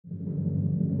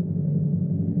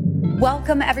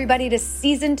Welcome, everybody, to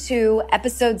Season 2,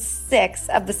 Episode 6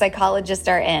 of The Psychologists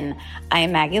Are In. I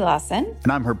am Maggie Lawson.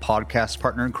 And I'm her podcast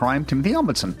partner in crime, Timothy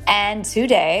Elmondson. And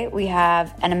today we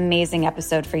have an amazing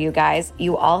episode for you guys.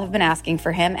 You all have been asking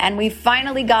for him, and we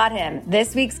finally got him.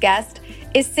 This week's guest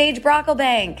is Sage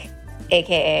Brocklebank,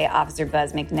 a.k.a. Officer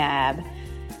Buzz McNabb.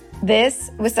 This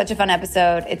was such a fun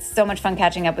episode. It's so much fun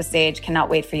catching up with Sage. Cannot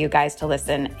wait for you guys to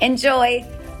listen. Enjoy!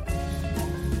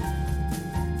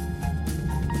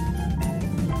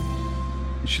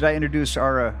 Should I introduce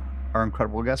our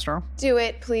incredible guest star? Do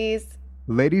it, please.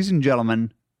 Ladies and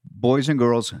gentlemen, boys and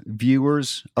girls,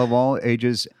 viewers of all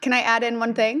ages. Can I add in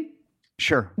one thing?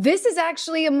 Sure. This is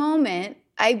actually a moment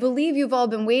I believe you've all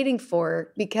been waiting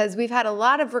for, because we've had a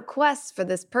lot of requests for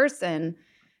this person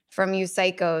from you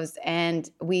psychos, and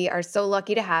we are so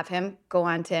lucky to have him. Go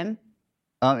on, Tim.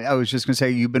 I was just going to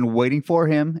say, you've been waiting for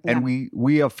him, and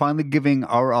we are finally giving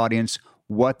our audience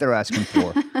what they're asking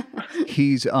for.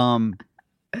 He's...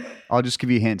 I'll just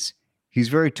give you hints. He's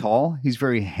very tall. He's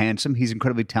very handsome. He's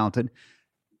incredibly talented.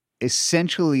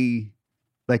 Essentially,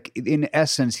 like in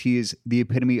essence, he is the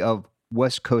epitome of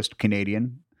West Coast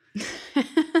Canadian.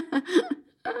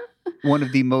 One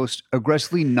of the most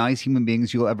aggressively nice human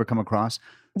beings you'll ever come across.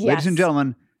 Yes. Ladies and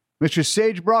gentlemen, Mr.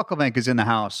 Sage Brocklebank is in the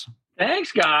house.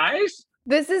 Thanks, guys.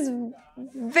 This is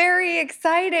very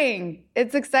exciting.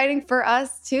 It's exciting for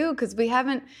us too, because we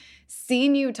haven't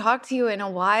seen you, talk to you in a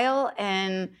while,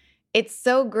 and it's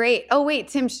so great. Oh wait,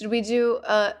 Tim, should we do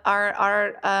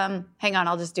our hang on,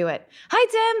 I'll just do it. Hi,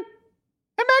 Tim.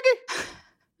 Hey,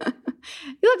 Maggie.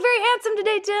 You look very handsome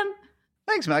today, Tim.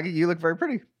 Thanks, Maggie. You look very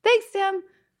pretty. Thanks, Tim.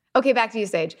 Okay, back to you,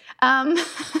 Sage.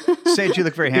 Sage, you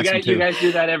look very handsome too. You guys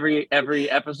do that every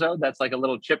episode? That's like a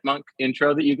little chipmunk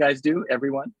intro that you guys do,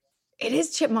 everyone? It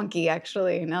is chipmunky,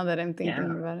 actually, now that I'm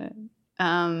thinking about it.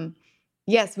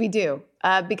 Yes, we do.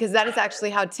 Because that is actually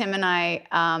how Tim and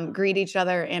I greet each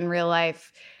other in real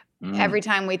life. Every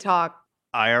time we talk.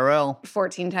 IRL.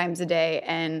 14 times a day.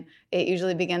 And it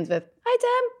usually begins with, hi,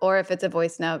 Tim. Or if it's a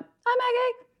voice note, hi,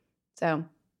 Maggie. So.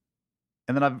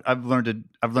 And then I've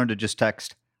learned to just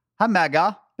text, hi,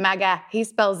 Maga. Maga. He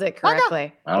spells it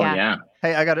correctly. Maga. Oh, yeah.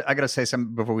 Hey, I gotta say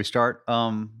something before we start.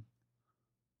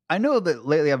 I know that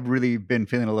lately I've really been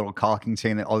feeling a little cocky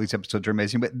saying that all these episodes are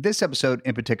amazing, but this episode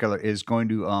in particular is going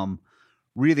to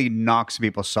really knock some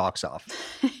people's socks off.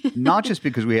 Not just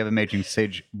because we have amazing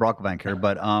Sage Brocklebank here,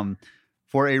 but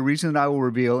for a reason that I will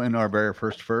reveal in our very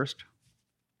first.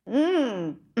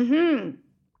 When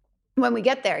we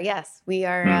get there, yes, we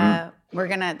are. We're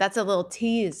gonna. That's a little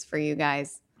tease for you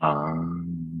guys.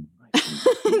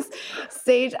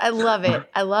 Sage, I love it.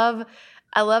 I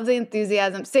love the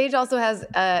enthusiasm. Sage also has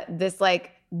this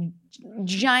like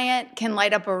giant, can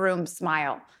light up a room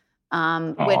smile,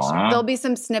 which there'll be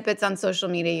some snippets on social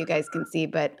media you guys can see,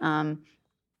 but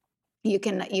you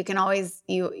can always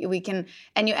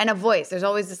and a voice. There's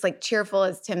always this like cheerful,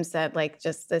 as Tim said, like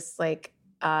just this like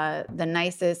the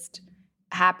nicest,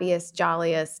 happiest,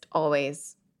 jolliest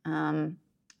always. From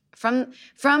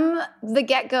the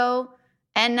get-go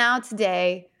and now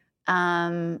today.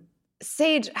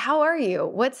 Sage, how are you?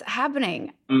 What's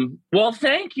happening? Well,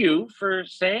 thank you for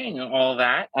saying all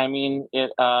that. I mean,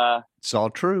 it's all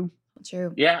true.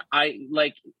 True. Yeah, I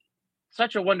like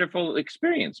such a wonderful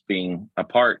experience being a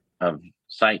part of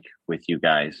Psych with you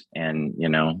guys, and you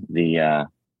know the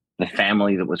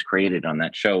family that was created on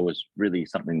that show was really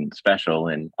something special.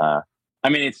 And I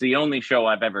mean, it's the only show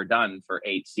I've ever done for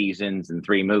 8 seasons and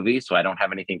 3 movies, so I don't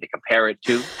have anything to compare it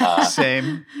to.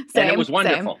 Same. And it was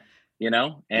wonderful. Same. You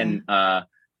know, and I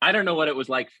don't know what it was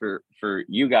like for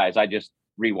you guys. I just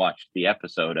rewatched the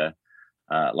episode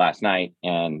last night,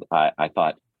 and I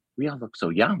thought, we all look so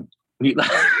young. We look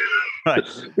that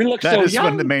so is young.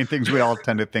 one of the main things we all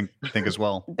tend to think as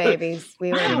well. Babies.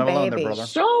 We were babies. There,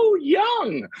 so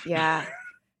young. Yeah.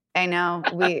 I know.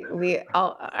 We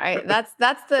all right. That's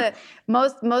the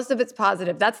most of it's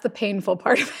positive. That's the painful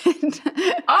part of it.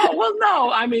 Oh, well,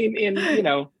 no. I mean, in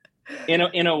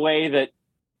a way that,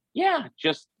 yeah,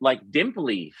 just like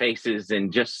dimply faces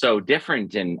and just so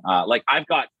different. And like I've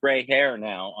got gray hair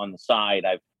now on the side.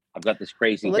 I've got this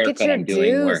crazy haircut I'm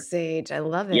doing. Look at Sage. I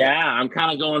love it. Yeah, I'm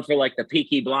kind of going for like the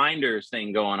Peaky Blinders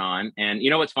thing going on. And you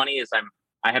know what's funny is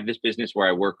I have this business where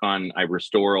I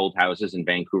restore old houses in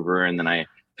Vancouver, and then I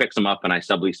fix them up and I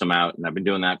sublease them out. And I've been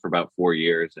doing that for about 4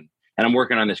 years. And I'm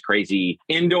working on this crazy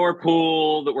indoor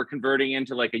pool that we're converting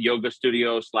into like a yoga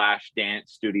studio /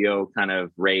 dance studio kind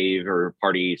of rave or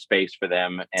party space for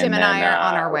them. And Tim and I are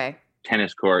on our way.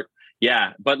 Tennis court.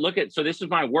 Yeah. But so this is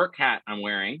my work hat I'm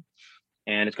wearing,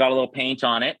 and it's got a little paint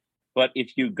on it. But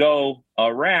if you go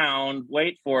around,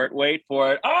 wait for it.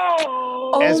 Oh,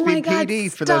 Oh my God,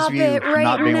 SVPD for those of you right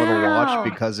not being able to now.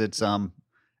 watch because it's an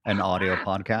audio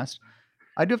podcast.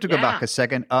 I do have to go back a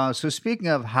second. So speaking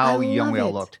of how young we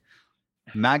all looked,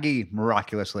 Maggie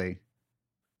miraculously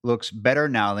looks better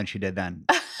now than she did then.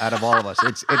 Out of all of us,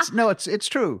 it's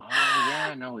true. Oh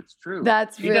yeah, no, it's true.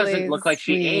 She really doesn't look like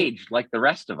she aged like the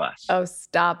rest of us. Oh,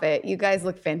 stop it! You guys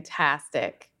look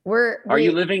fantastic. Are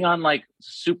you living on like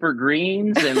super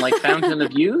greens and like fountain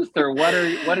of youth, or what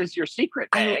is your secret,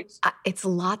 Mags? It's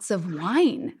lots of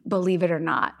wine, believe it or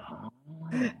not.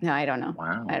 No, I don't know.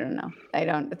 Wow. I don't know. I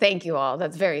don't. Thank you all.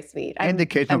 That's very sweet. And the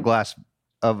occasional glass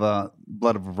of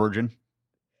blood of a virgin.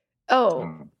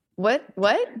 Oh, what?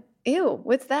 Ew,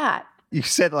 what's that? You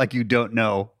said like you don't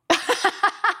know.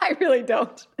 I really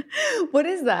don't. What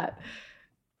is that?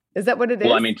 Is that what it is?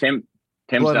 Well, I mean, Tim's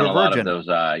done a lot of those,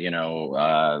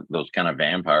 those kind of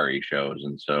vampire-y shows.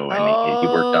 And so he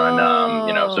worked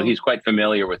on, so he's quite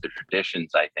familiar with the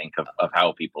traditions, I think, of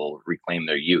how people reclaim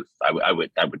their youth. I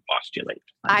would postulate.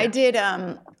 I did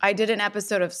an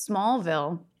episode of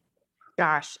Smallville,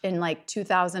 gosh, in like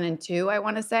 2002, I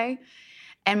want to say.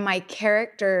 And my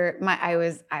character, I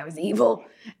was evil,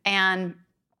 and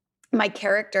my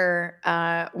character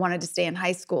wanted to stay in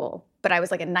high school, but I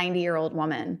was like a 90-year-old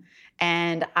woman.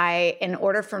 And in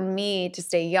order for me to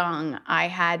stay young, I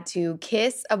had to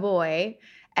kiss a boy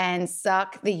and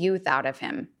suck the youth out of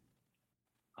him.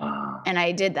 And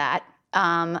I did that.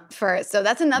 So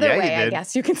that's another way, I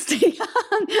guess, you can stay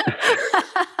young.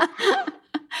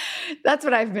 That's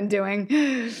what I've been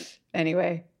doing.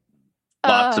 Anyway.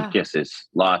 Lots of kisses.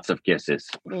 Lots of kisses.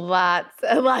 Lots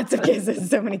of kisses.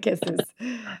 So many kisses.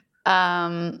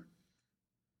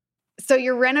 So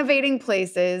you're renovating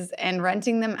places and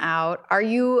renting them out.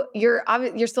 You're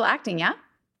still acting, yeah?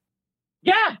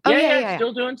 Yeah.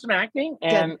 Still doing some acting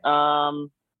and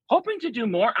hoping to do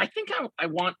more. I think I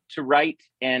want to write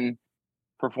and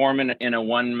perform in a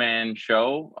one-man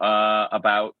show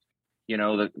about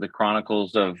the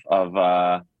chronicles of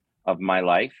my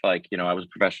life. Like I was a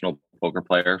professional poker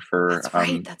player for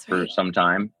some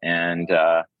time, and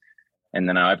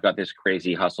then I've got this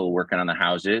crazy hustle working on the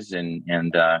houses, and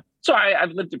so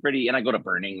I've lived and I go to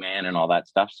Burning Man and all that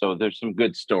stuff. So there's some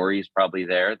good stories probably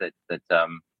there that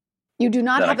you do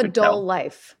not have a dull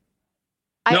life.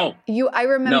 No. I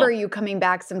remember you coming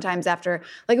back sometimes after,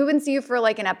 like we wouldn't see you for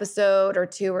like an episode or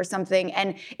two or something.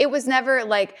 And it was never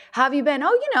like, how have you been?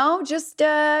 Oh, just,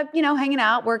 hanging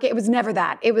out, working. It was never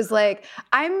that. It was like,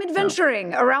 I'm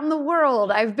adventuring around the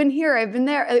world. I've been here. I've been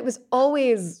there. It was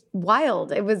always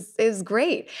wild. It was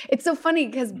great. It's so funny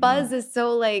because Buzz is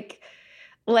so like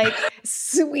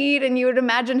sweet. And you would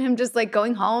imagine him just like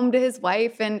going home to his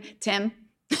wife and Tim.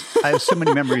 I have so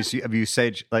many memories of you,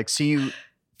 Sage, like seeing you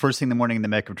first thing in the morning in the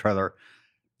makeup trailer,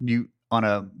 you on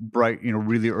a bright,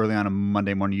 really early on a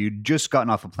Monday morning, you'd just gotten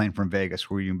off a plane from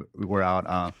Vegas where you were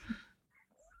out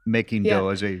making dough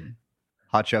as a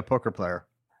hotshot poker player.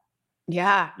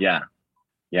 Yeah.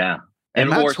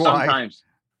 And that's sometimes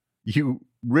you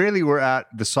rarely were at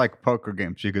the psych poker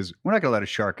games because we're not going to let a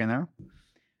shark in there.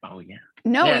 Oh, yeah.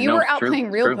 No, you were out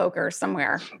playing real poker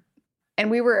somewhere,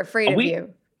 and we were afraid of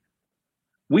you.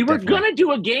 We were going to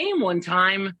do a game one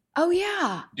time. Oh,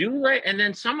 yeah. And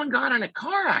then someone got in a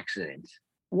car accident.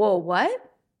 Whoa, what?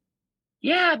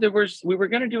 Yeah, we were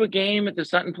going to do a game at the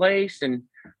Sutton Place, and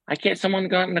someone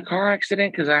got in a car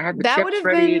accident because I had the chips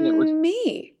ready. That would have been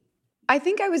me. I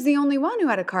think I was the only one who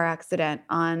had a car accident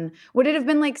would it have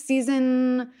been like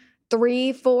season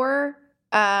 3, 4?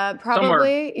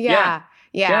 Probably. Yeah.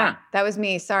 That was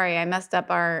me. Sorry, I messed up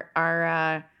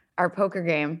our poker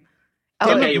game.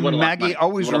 Oh, Maggie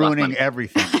always ruining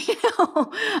everything.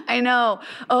 I know.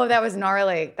 Oh, that was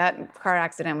gnarly. That car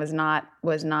accident was not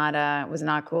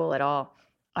cool at all.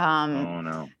 Oh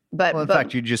no. But in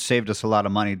fact, you just saved us a lot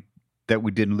of money that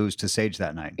we didn't lose to Sage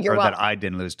that night, that I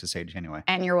didn't lose to Sage anyway.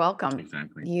 And you're welcome.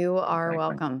 Exactly. You are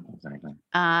welcome. Exactly.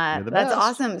 That's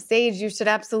awesome, Sage. You should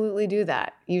absolutely do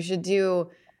that. You should do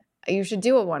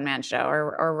a one-man show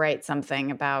or write something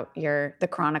about the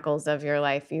chronicles of your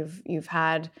life. You've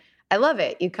had. I love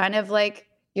it. You kind of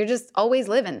you're just always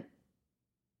living.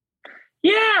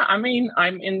 Yeah, I mean,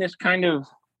 I'm in this kind of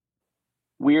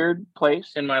weird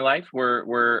place in my life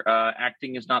where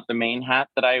acting is not the main hat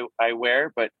that I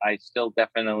wear, but I still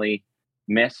definitely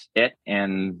miss it.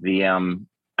 And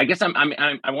I guess I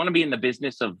want to be in the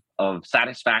business of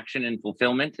satisfaction and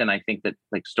fulfillment, and I think that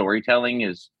storytelling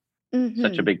is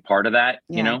such a big part of that.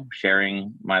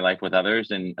 Sharing my life with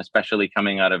others, and especially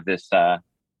coming out of this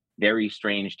very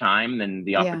strange time, then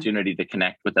the opportunity to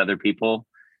connect with other people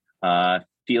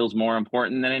feels more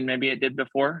important than maybe it did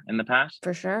before in the past.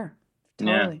 For sure.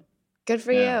 Totally. Yeah. Good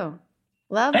for you.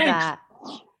 Love that.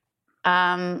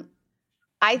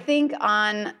 I think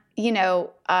on,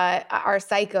 our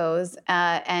psychos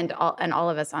and all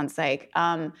of us on psych,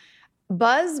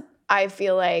 Buzz, I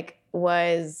feel like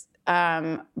was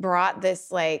brought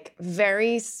this like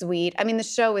very sweet. I mean, the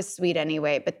show is sweet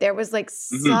anyway, but there was like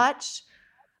such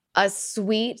a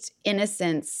sweet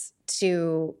innocence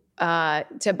to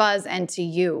Buzz and to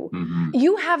you.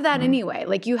 You have that anyway.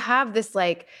 Like you have this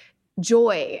like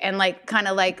joy and like kind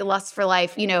of like lust for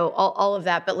life, all of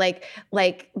that. But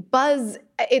like Buzz,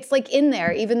 it's like in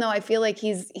there, even though I feel like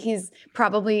he's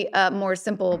probably a more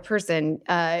simple person.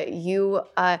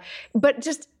 But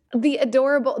just the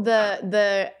adorable,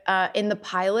 the in the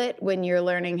pilot when you're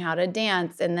learning how to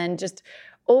dance, and then just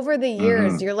over the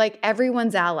years, you're like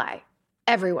everyone's ally.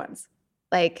 Everyone's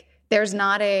like, there's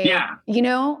not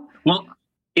Well,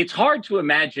 it's hard to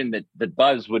imagine that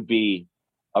Buzz would be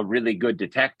a really good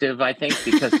detective, I think,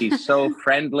 because he's so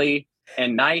friendly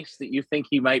and nice that you think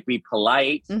he might be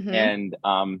polite. And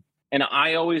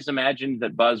I always imagined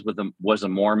that Buzz was a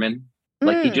Mormon.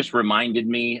 Like he just reminded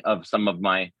me of some of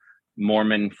my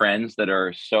Mormon friends that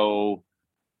are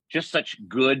just such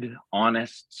good,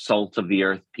 honest, salt of the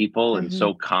earth people and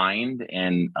so kind.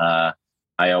 And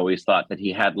I always thought that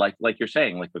he had like you're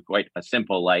saying, like quite a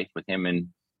simple life with him and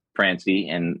Francie,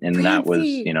 and that was,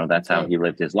 that's how he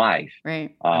lived his life.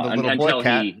 Right. Until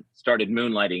he started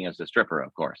moonlighting as a stripper,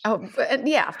 of course. Oh,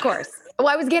 yeah, of course. Well,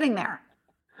 I was getting there.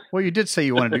 Well, you did say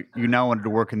you now wanted to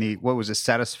work in the, what was it,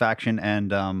 satisfaction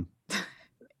and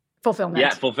fulfillment. Yeah,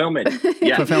 fulfillment.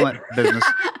 Yeah. Fulfillment business.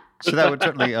 So that would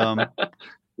certainly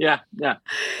yeah.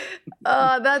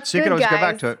 Oh, that's so you good, could always guys. go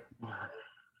back to it.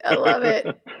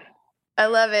 I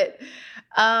love it.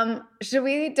 Should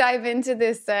we dive into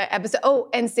this episode? Oh,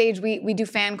 and Sage, we do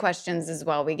fan questions as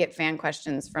well. We get fan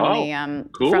questions from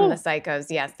from the psychos.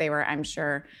 Yes, they were, I'm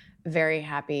sure, very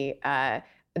happy.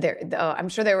 I'm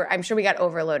sure we got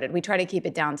overloaded. We try to keep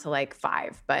it down to like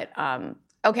 5, but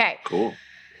okay. Cool.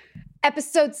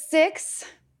 Episode 6.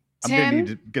 Tim, I'm gonna need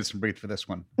to get some breath for this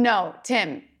one. No,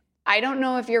 Tim, I don't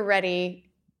know if you're ready.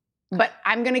 But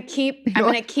I'm going to keep.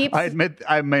 I admit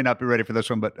I may not be ready for this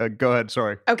one, but go ahead.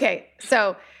 Sorry. Okay.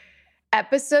 So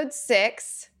episode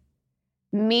 6,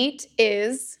 meat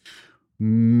is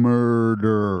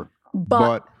murder.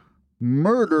 But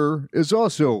murder is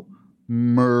also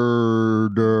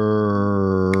murder.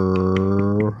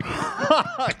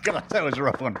 God, that was a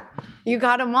rough one. You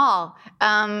got them all.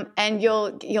 And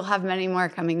you'll have many more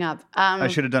coming up. I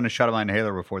should have done a shot of my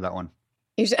inhaler before that one.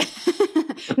 You should.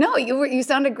 No, you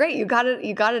sounded great. You got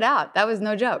it out. That was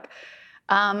no joke.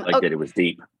 That it was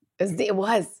deep. It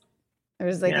was. There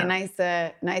was like a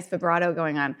nice vibrato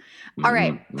going on. All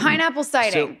right, pineapple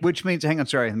sighting. So, which means, hang on,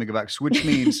 sorry, let me go back. So, which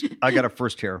means I got a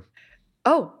first here.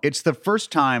 Oh, it's the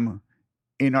first time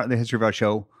in the history of our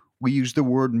show we use the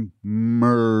word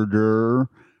murder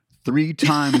 3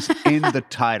 times in the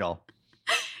title.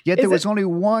 Yet there was only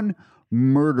one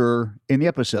murder in the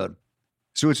episode.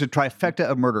 So it's a trifecta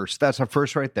of murders. That's our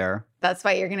first right there. That's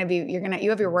why you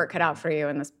have your work cut out for you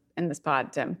in this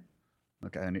pod, Tim.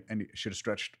 Okay, and you should have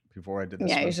stretched before I did this.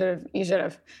 Yeah, you should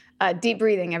have. Deep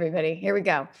breathing, everybody. Here we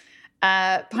go.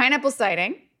 Pineapple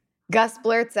sighting. Gus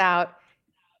blurts out,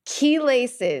 key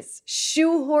laces,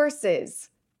 shoe horses,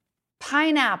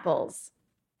 pineapples.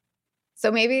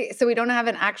 So we don't have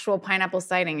an actual pineapple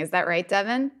sighting. Is that right,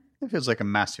 Devin? It feels like a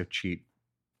massive cheat.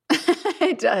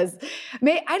 It does.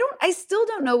 I still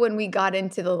don't know when we got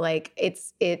into the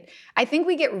I think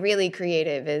we get really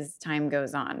creative as time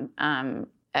goes on,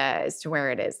 as to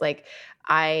where it is. Like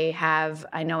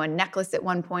I know a necklace at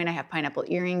one point. I have pineapple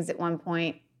earrings at one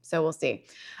point. So we'll see.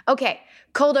 Okay.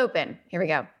 Cold open. Here we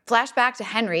go. Flashback to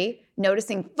Henry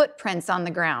noticing footprints on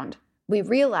the ground. We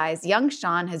realize young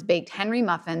Sean has baked Henry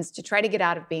muffins to try to get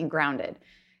out of being grounded.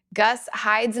 Gus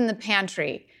hides in the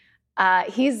pantry.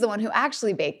 He's the one who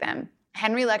actually baked them.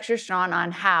 Henry lectures Sean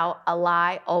on how a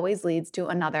lie always leads to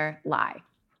another lie.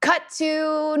 Cut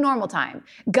to normal time.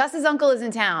 Gus's uncle is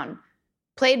in town,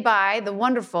 played by the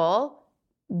wonderful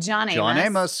John Amos. John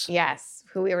Amos. Yes,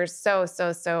 who we were so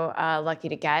lucky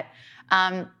to get.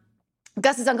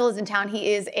 Gus's uncle is in town.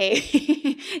 He is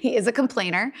a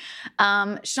complainer.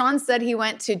 Sean said he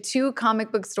went to 2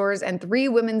 comic book stores and 3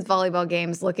 women's volleyball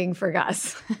games looking for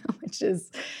Gus, which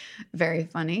is very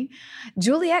funny.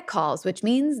 Juliet calls, which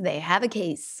means they have a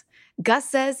case. Gus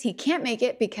says he can't make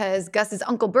it because Gus's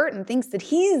Uncle Burton thinks that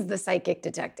he's the psychic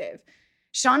detective.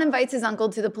 Sean invites his uncle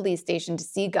to the police station to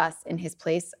see Gus in his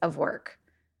place of work.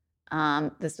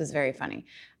 This was very funny.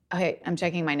 Okay, I'm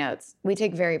checking my notes. We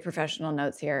take very professional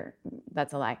notes here.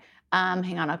 That's a lie.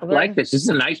 Hang on, Uncle I Burton. like this. This is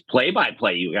a nice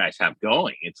play-by-play you guys have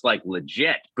going. It's like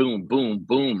legit. Boom, boom,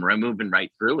 boom. We're moving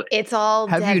right through it. It's all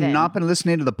Have Devin. you not been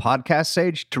listening to the podcast,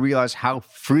 Sage, to realize how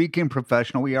freaking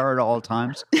professional we are at all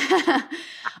times?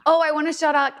 Oh, I want to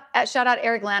shout out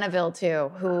Eric Lanaville too,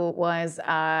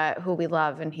 who we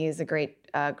love, and he's a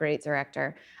great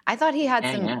director. I thought he had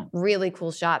some really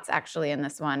cool shots actually in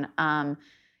this one.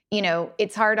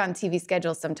 It's hard on TV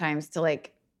schedules sometimes to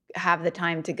like have the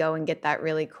time to go and get that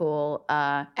really cool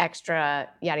extra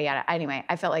yada yada. Anyway,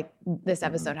 I felt like this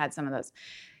episode had some of those.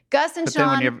 Gus and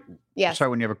Sean.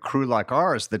 When you have a crew like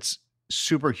ours that's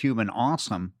superhuman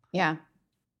awesome. Yeah.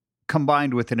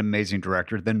 Combined with an amazing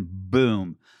director, then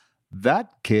boom,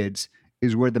 that, kids,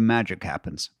 is where the magic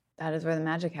happens. That is where the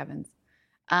magic happens.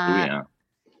 Yeah.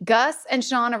 Gus and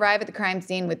Sean arrive at the crime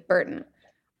scene with Burton.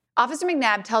 Officer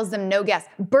McNabb tells them no guess.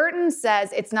 Burton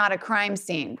says it's not a crime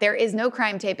scene. There is no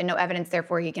crime tape and no evidence,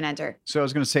 therefore he can enter. So I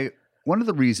was going to say, one of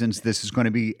the reasons this is going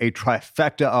to be a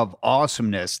trifecta of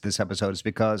awesomeness this episode is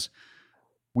because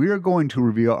we are going to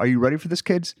reveal, are you ready for this,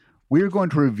 kids? We are going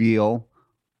to reveal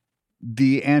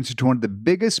the answer to one of the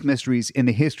biggest mysteries in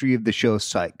the history of the show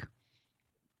Psych.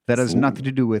 That has nothing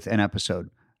to do with an episode.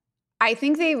 I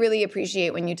think they really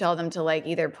appreciate when you tell them to like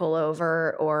either pull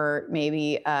over or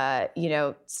maybe,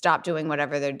 stop doing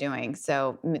whatever they're doing.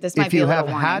 So this might be a little warning. If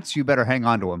you have hats, you better hang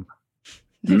on to them.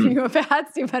 If you have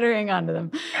hats, you better hang on to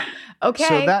them.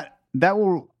 Okay. So that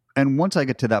will, and once I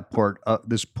get to that portion of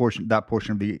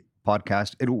the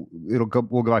podcast,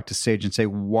 we'll go back to Sage and say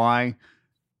why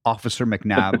Officer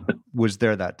McNabb was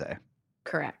there that day.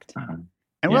 Correct.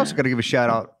 And we also got to give a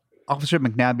shout out. Officer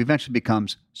McNabb eventually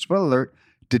becomes, spoiler alert,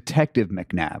 Detective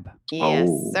McNabb. Yes,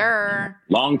 sir.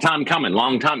 Long time coming.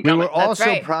 We were all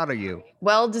so proud of you.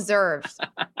 Well deserved.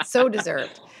 So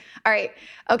deserved. All right.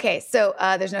 Okay. So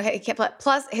there's no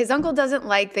plus his uncle doesn't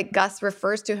like that Gus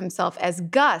refers to himself as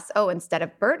Gus. Oh, instead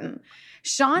of Burton.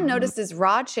 Sean notices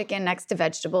raw chicken next to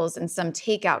vegetables in some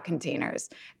takeout containers.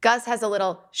 Gus has a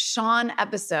little Sean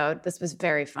episode. This was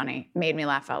very funny. Made me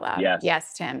laugh out loud.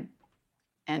 Yes, Tim.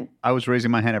 And I was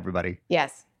raising my hand, everybody.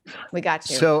 Yes, we got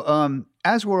you. So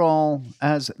as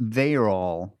they are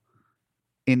all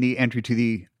in the entry to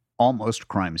the almost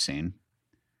crime scene,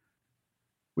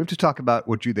 we have to talk about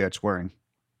what Juliet's wearing.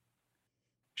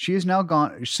 She is now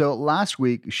gone. So last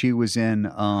week she was in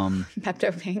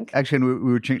Pepto-Pink. Actually,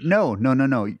 we were changing. No.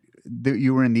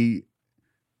 You were in the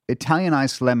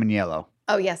Italianized lemon yellow.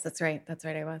 Oh yes, that's right.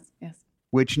 I was. Yes.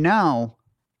 Which now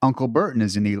Uncle Burton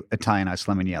is in the Italianized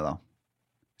lemon yellow.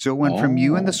 So it went from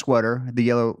you in the sweater, the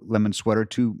yellow lemon sweater,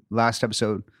 to last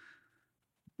episode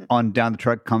on Down the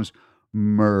Truck comes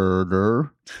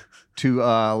murder to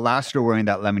Lassiter wearing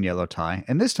that lemon yellow tie.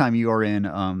 And this time you are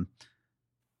in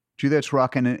Juliet's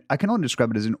rocking, I can only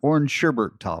describe it as an orange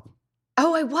sherbet top.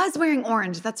 Oh, I was wearing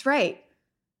orange. That's right.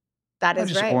 That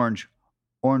is right. Orange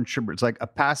sherbet. It's like a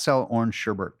pastel orange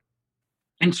sherbet.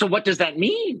 And so what does that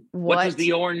mean? What does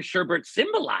the orange sherbet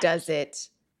symbolize? Does it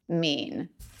mean?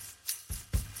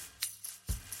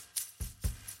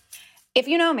 If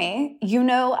you know me, you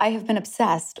know I have been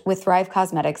obsessed with Thrive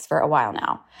Cosmetics for a while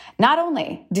now. Not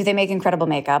only do they make incredible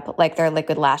makeup, like their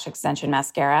liquid lash extension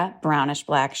mascara, brownish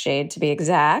black shade to be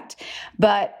exact,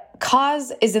 but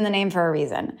Cos is in the name for a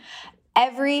reason.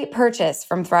 Every purchase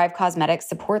from Thrive Cosmetics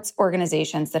supports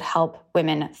organizations that help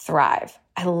women thrive.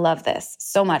 I love this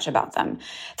so much about them.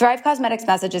 Thrive Cosmetics'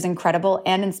 message is incredible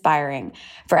and inspiring.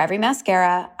 For every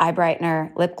mascara, eye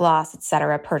brightener, lip gloss,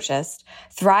 etc. purchased,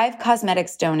 Thrive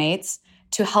Cosmetics donates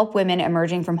to help women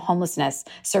emerging from homelessness,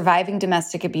 surviving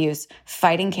domestic abuse,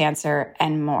 fighting cancer,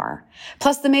 and more.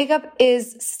 Plus, the makeup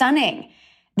is stunning.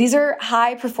 These are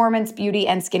high-performance beauty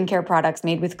and skincare products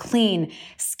made with clean,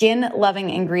 skin-loving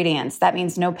ingredients. That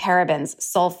means no parabens,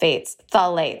 sulfates,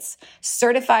 phthalates,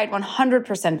 certified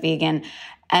 100% vegan,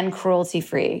 and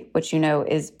cruelty-free, which you know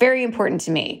is very important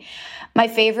to me. My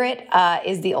favorite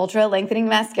is the Ultra Lengthening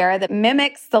Mascara that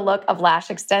mimics the look of lash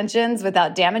extensions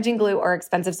without damaging glue or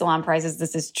expensive salon prices.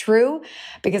 This is true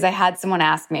because I had someone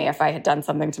ask me if I had done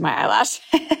something to my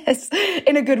eyelashes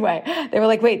in a good way. They were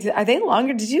like, "Wait, are they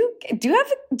longer? Do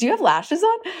you have lashes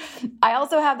on?" I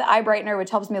also have the eye brightener,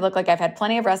 which helps me look like I've had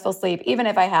plenty of restful sleep, even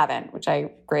if I haven't, which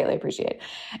I greatly appreciate.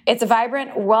 It's a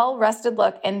vibrant, well-rested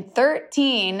look in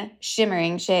 13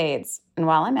 shimmering shades. And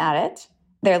while I'm at it,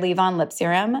 their Leave-On Lip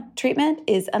Serum treatment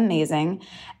is amazing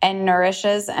and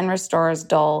nourishes and restores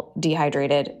dull,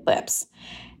 dehydrated lips.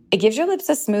 It gives your lips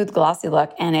a smooth, glossy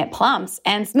look, and it plumps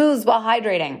and smooths while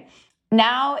hydrating.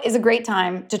 Now is a great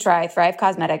time to try Thrive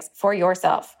Causemetics for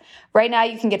yourself. Right now,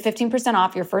 you can get 15%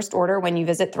 off your first order when you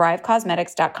visit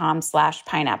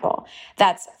thrivecosmetics.com/pineapple.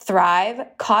 That's Thrive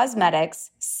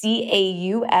Cosmetics,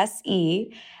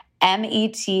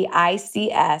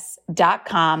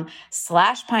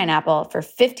 CAUSEMETICS.com/pineapple for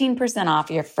 15%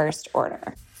 off your first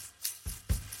order.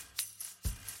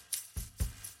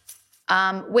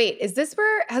 Wait, is this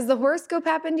has the horoscope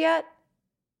happened yet?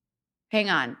 Hang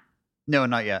on. No,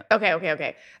 not yet.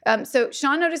 Okay. So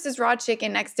Sean notices raw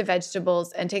chicken next to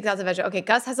vegetables and takes out the vegetable. Okay,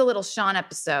 Gus has a little Sean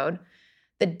episode.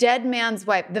 The dead man's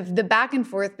wife, the back and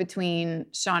forth between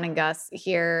Sean and Gus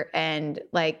here, and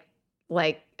like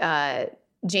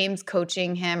James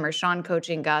coaching him or Sean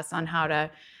coaching Gus on how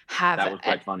to have. That was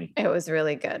quite funny. It was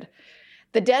really good.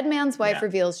 The dead man's wife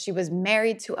reveals she was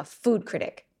married to a food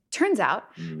critic. Turns out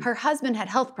her husband had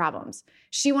health problems.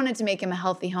 She wanted to make him a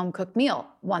healthy home-cooked meal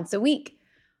once a week.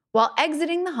 While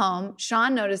exiting the home,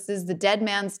 Sean notices the dead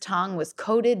man's tongue was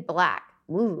coated black.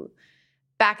 Ooh.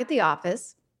 Back at the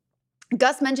office,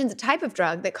 Gus mentions a type of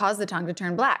drug that caused the tongue to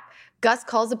turn black. Gus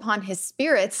calls upon his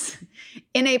spirits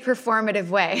in a performative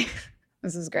way.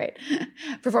 This is great.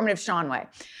 Performative Sean way.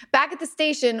 Back at the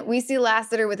station, we see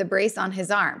Lassiter with a brace on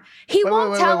his arm. He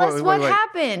won't tell us what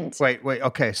happened. Wait.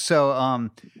 Okay. So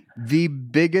the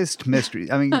biggest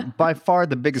mystery, I mean, by far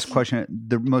the biggest question,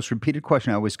 the most repeated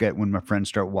question I always get when my friends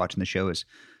start watching the show is,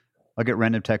 I'll get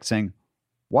random text saying,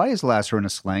 why is Lassiter in a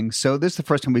sling? So this is the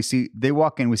first time they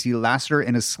walk in, we see Lassiter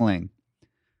in a sling.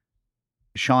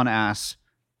 Sean asks,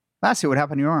 Lassiter, what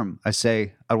happened to your arm? I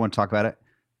say, I don't want to talk about it.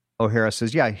 O'Hara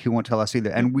says, yeah, he won't tell us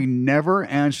either. And we never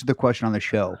answer the question on the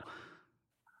show.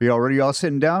 You already all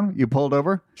sitting down? You pulled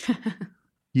over?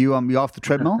 You off the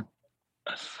treadmill?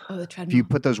 Oh, the treadmill. Do you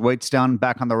put those weights down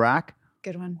back on the rack?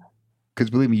 Good one.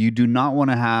 Because believe me, you don't want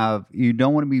to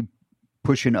be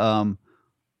pushing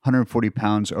 140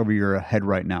 pounds over your head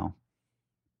right now.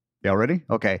 Y'all ready?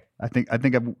 Okay. I think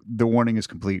the warning is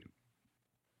complete.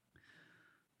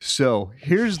 So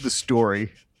here's the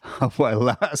story of why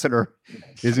Lassiter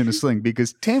is in a sling,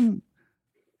 because Tim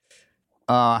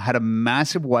had a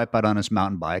massive wipeout on his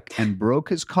mountain bike and broke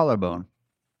his collarbone.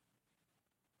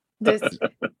 This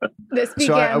began.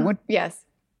 So I went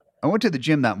to the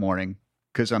gym that morning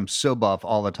because I'm so buff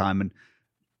all the time and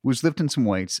was lifting some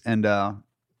weights and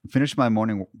finished my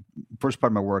first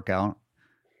part of my workout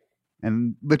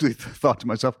and literally thought to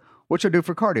myself, what should I do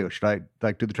for cardio? Should I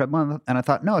do the treadmill? And I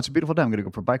thought, no, it's a beautiful day. I'm going to go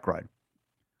for a bike ride.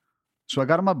 So I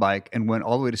got on my bike and went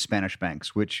all the way to Spanish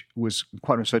Banks, which was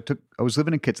quite. So I was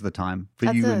living in Kitts at the time.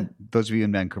 And those of you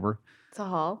in Vancouver, it's a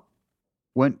haul.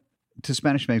 Went to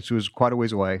Spanish Banks, which was quite a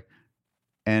ways away,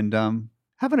 and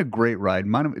having a great ride.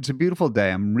 It's a beautiful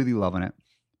day. I'm really loving it.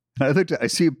 And I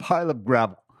see a pile of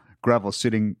gravel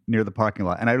sitting near the parking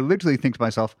lot, and I literally think to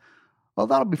myself, "Oh,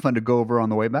 that'll be fun to go over on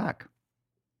the way back."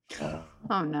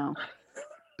 Oh no!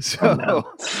 So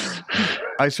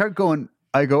I start going.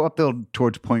 I go up there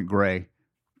towards Point Grey,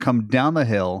 come down the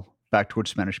hill back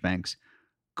towards Spanish Banks,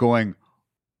 going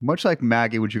much like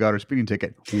Maggie when she got her speeding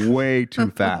ticket, way too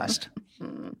fast,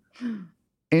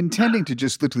 intending to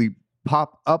just literally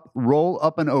roll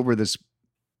up and over this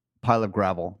pile of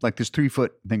gravel, like this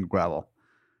 3-foot thing of gravel.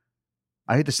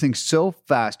 I hit this thing so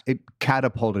fast, it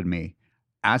catapulted me,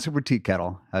 as a tea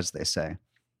kettle, as they say.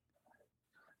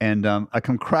 And I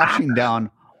come crashing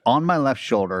down on my left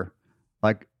shoulder,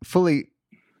 like fully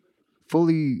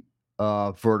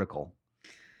vertical,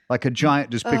 like a giant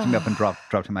just picked me up and dropped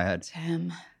to my head.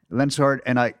 Tim. Then so hard,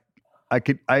 and I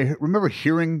remember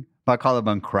hearing my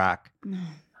collarbone crack.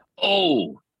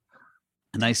 Oh.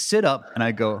 And I sit up and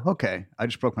I go, okay, I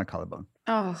just broke my collarbone.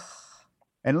 Oh.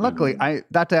 And luckily,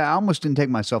 that day I almost didn't take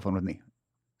my cell phone with me.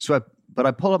 But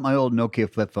I pulled up my old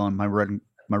Nokia flip phone, my red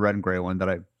and gray one that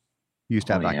I used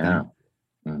to have back then.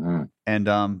 Mm-hmm.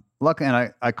 And luckily,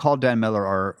 I called Dan Miller,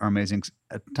 our amazing,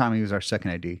 at the time he was our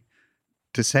second AD,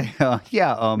 to say,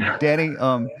 Danny,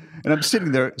 and I'm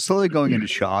sitting there slowly going into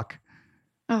shock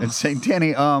and saying,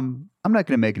 Danny, I'm not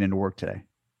going to make it into work today.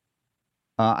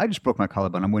 I just broke my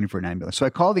collarbone. I'm waiting for an ambulance. So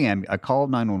I call I call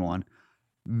 911,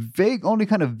 only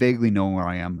kind of vaguely knowing where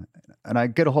I am. And I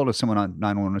get a hold of someone on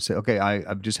 911 and say, okay,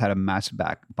 I've just had a massive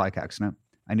bike accident.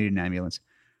 I need an ambulance.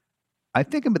 I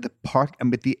think I'm at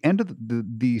the end of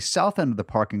the south end of the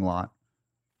parking lot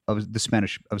of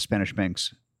Spanish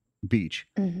Banks Beach.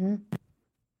 Mm-hmm.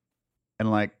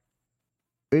 And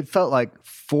it felt like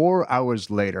 4 hours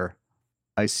later,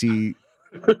 I see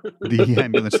the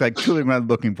ambulance tooling around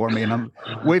looking for me, and I'm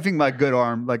waving my good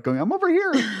arm, going, I'm over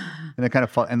here. And they kind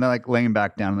of fall, and they're laying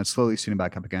back down and then slowly sitting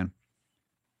back up again.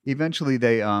 Eventually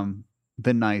they,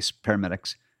 the nice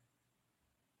paramedics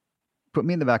put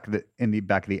me in the back of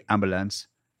the ambulance,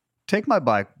 take my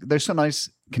bike. There's some nice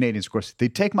Canadians, of course. They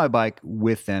take my bike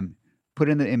with them, put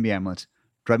it in the ambulance,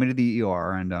 drive me to the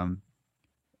ER,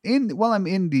 and while I'm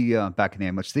in the back of the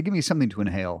ambulance, they give me something to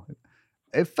inhale.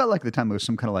 It felt like at the time it was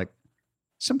some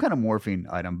kind of morphine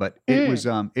item, but it was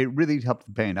it really helped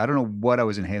the pain. I don't know what I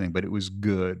was inhaling, but it was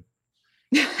good.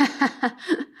 And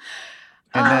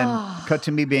then cut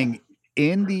to me being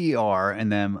in the ER,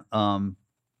 and then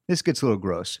this gets a little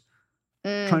gross.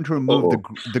 Trying to remove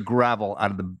the gravel out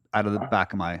of the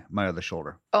back of my other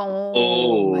shoulder.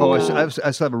 I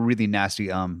still have a really nasty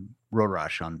road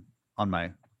rash on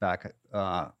my back,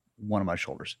 one of my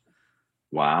shoulders.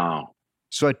 Wow.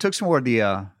 So I took some more of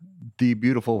the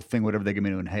beautiful thing, whatever they give me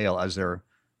to inhale, as they're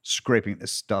scraping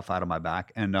this stuff out of my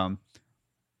back, and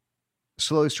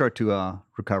slowly start to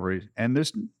recovery. And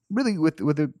there's really with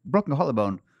a broken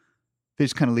collarbone, they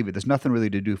just kind of leave it. There's nothing really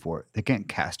to do for it. They can't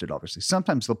cast it, obviously.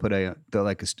 Sometimes they'll put a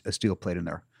steel plate in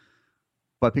there.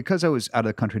 But because I was out of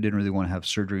the country, I didn't really want to have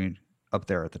surgery up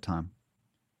there at the time.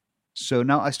 So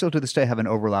now I still to this day have an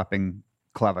overlapping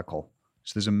clavicle.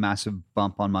 So there's a massive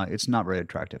bump on it's not very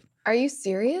attractive. Are you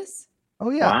serious?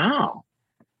 Oh, yeah. Wow.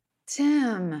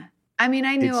 Tim. I mean,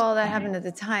 I knew all that happened at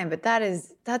the time, but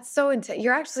that's so intense.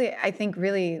 You're actually, I think,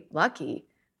 really lucky.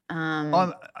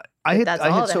 I hit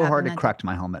so hard it cracked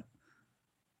my helmet.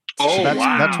 Oh, so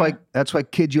that's why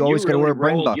kids, you always got to wear a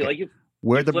brain bucket.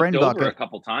 Wear the brain bucket a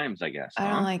couple times, I guess. I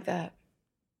don't like that.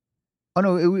 Oh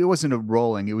no, it wasn't a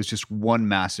rolling. It was just one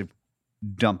massive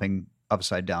dumping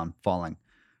upside down, falling,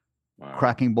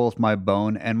 cracking both my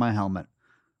bone and my helmet.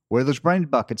 Wear those brain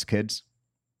buckets, kids.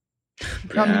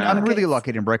 I'm really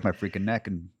lucky I didn't break my freaking neck,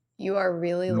 and you are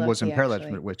really lucky. Wasn't paralyzed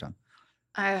from the waist down.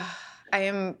 I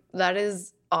am. That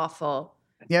is awful.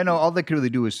 Yeah, no. All they could really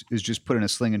do is just put in a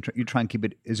sling and you try and keep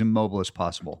it as immobile as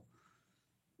possible,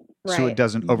 so it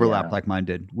doesn't overlap like mine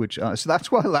did. Which so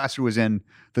that's why Lasser was in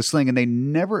the sling, and they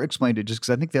never explained it, just because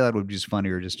I think they thought it would be just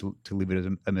funnier just to leave it as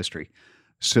a mystery.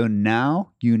 So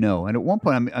now you know. And at one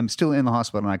point, I'm still in the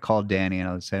hospital, and I called Danny and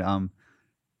I said,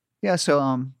 yeah, so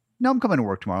no, I'm coming to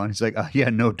work tomorrow, and he's like,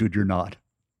 yeah, no, dude, you're not.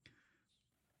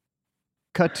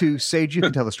 Cut to Sage. You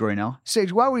can tell the story now.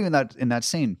 Sage, why were you in that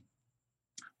scene?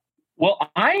 Well,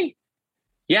 I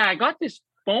got this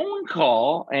phone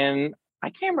call, and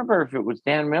I can't remember if it was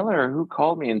Dan Miller or who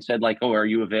called me and said, like, oh, are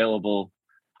you available?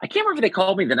 I can't remember if they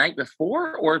called me the night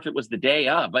before or if it was the day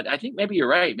of, but I think maybe you're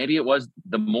right. Maybe it was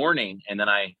the morning, and then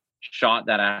I shot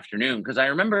that afternoon. Because I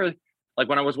remember, like,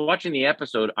 when I was watching the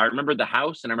episode, I remember the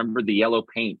house and I remember the yellow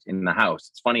paint in the house.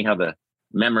 It's funny how the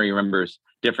memory remembers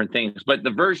different things. But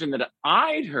the version that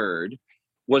I'd heard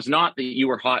was not that you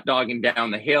were hot dogging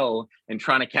down the hill and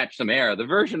trying to catch some air. The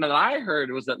version that I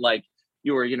heard was that, like,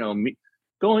 you were,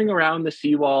 going around the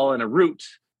seawall and a root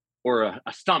or a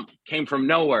stump came from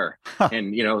nowhere.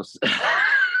 And,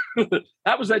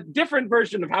 that was a different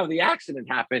version of how the accident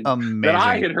happened. Amazing. That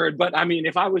I had heard. But I mean,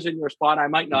 if I was in your spot, I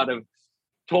might not have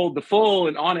told the full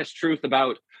and honest truth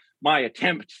about my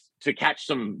attempt to catch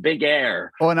some big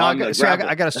air. Oh, no, I got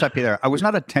to stop you there. I was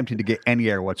not attempting to get any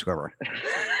air whatsoever.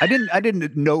 I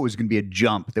didn't know it was going to be a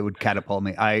jump that would catapult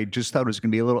me. I just thought it was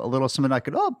going to be a little something I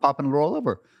could pop and roll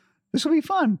over. This will be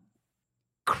fun.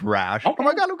 Crash! Okay. Oh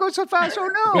my God, I'm going so fast! Oh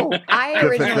no! I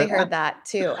originally heard that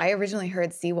too. I originally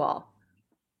heard seawall.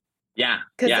 Yeah,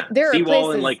 because there are seawall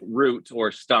places... and like root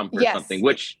or stump or something,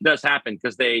 which does happen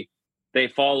because they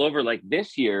fall over. Like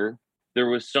this year, there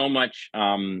was so much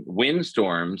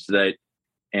windstorms that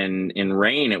and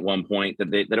rain at one point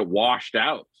that it washed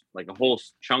out like a whole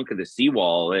chunk of the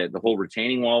seawall. The whole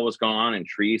retaining wall was gone, and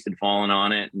trees had fallen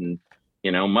on it, and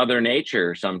Mother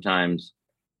Nature sometimes.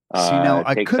 See, now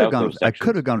I could have gone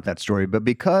with that story, but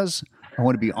because I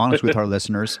want to be honest with our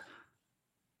listeners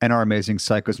and our amazing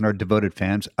psychos and our devoted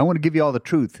fans, I want to give you all the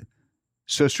truth.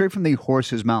 So straight from the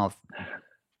horse's mouth,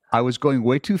 I was going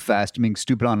way too fast, being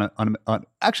stupid on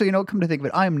actually, come to think of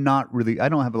it, I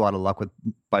don't have a lot of luck with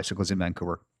bicycles in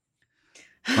Vancouver.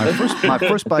 My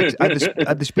first bike, I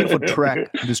had this beautiful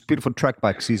Trek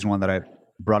bike, season 1 that I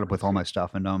brought up with all my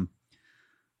stuff, and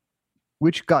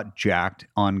which got jacked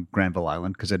on Granville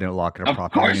Island because I didn't lock it up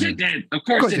properly. Of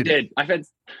course it did. I've had.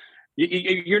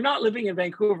 You're not living in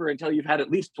Vancouver until you've had at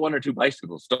least 1 or 2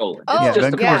 bicycles stolen. Oh,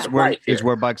 Vancouver is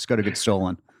where bikes go to get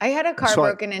stolen. I had a car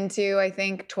broken into, I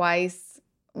think, twice.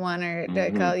 One or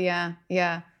yeah.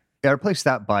 I replaced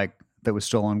that bike that was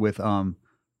stolen with. I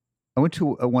went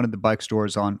to one of the bike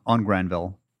stores on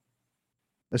Granville,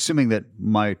 assuming that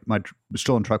my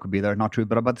stolen truck would be there. Not true,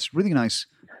 but I bought this really nice,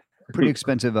 pretty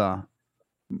expensive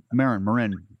Marin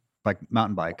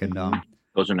mountain bike, and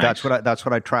those are nice. That's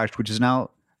what I trashed, which has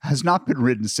not been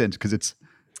ridden since because it's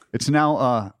It's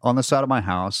now on the side of my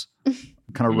house,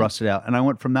 kind of rusted out. And I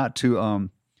went from that to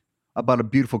about a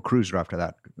beautiful cruiser after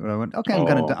that. I went, okay,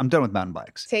 I'm done with mountain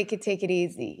bikes. Take it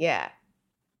easy. Yeah.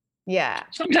 Yeah.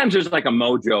 Sometimes there's like a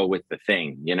mojo with the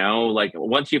thing, like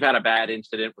once you've had a bad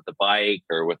incident with a bike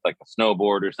or with like a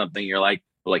snowboard or something, you're like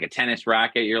a tennis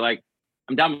racket, you're like,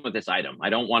 I'm done with this item. I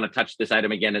don't want to touch this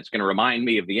item again. It's going to remind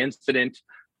me of the incident.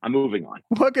 I'm moving on.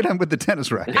 What could happen with the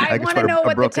tennis racket? I want to know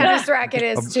what the tennis racket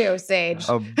is too, Sage.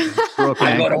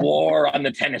 I go to war on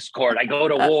the tennis court. I go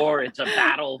to war. It's a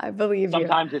battle. I believe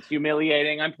Sometimes it's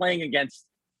humiliating. I'm playing against,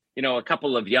 a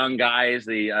couple of young guys.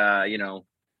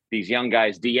 These young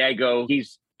guys, Diego,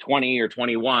 he's 20 or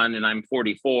 21 and I'm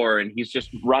 44 and he's just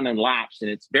running laps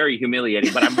and it's very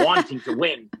humiliating, but I'm wanting to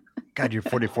win. God, you're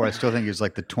 44. I still think he's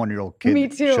like the 20-year-old kid. Me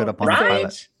too. Showed up on the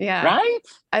pilot. Yeah. Right?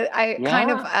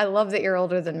 I love that you're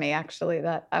older than me, actually.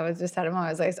 That I was just at him.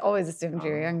 I always assumed you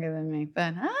were younger than me.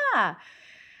 But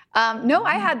no,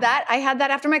 I had that. I had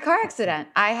that after my car accident.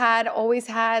 I had always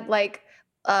had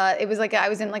it was like I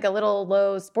was in like a little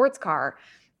low sports car.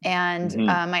 And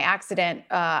my accident,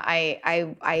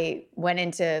 I went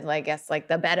into, I guess, like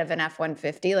the bed of an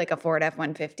F-150, like a Ford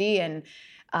F-150,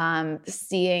 and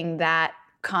seeing that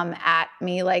come at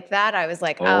me like that, I was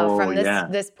like, from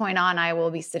this point on, I will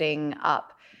be sitting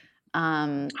up.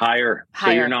 Higher.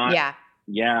 So you're not. Yeah.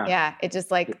 Yeah. Yeah. It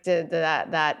just like did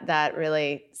that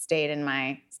really stayed in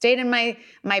my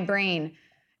brain.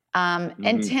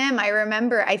 And Tim, I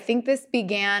remember, I think this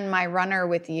began my runner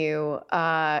with you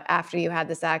after you had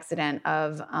this accident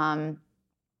of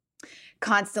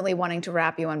constantly wanting to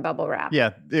wrap you in bubble wrap.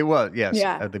 Yeah, it was. Yes,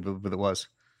 yeah. I think it was.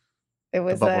 It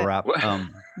was the bubble wrap.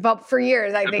 But for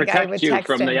years, I think I would you text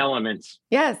from him. the elements.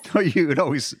 Yes. You would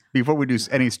always, before we do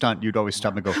any stunt, you'd always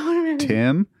stop and go,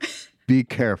 Tim, be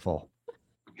careful.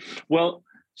 Well,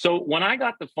 so when I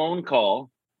got the phone call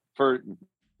for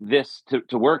this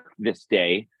to work this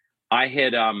day, I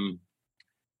had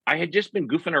just been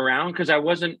goofing around because I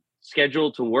wasn't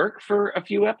scheduled to work for a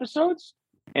few episodes,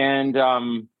 and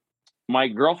my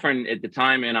girlfriend at the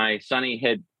time and I, Sunny,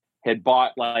 had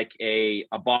bought like a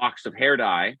box of hair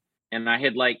dye, and I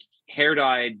had like hair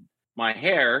dyed my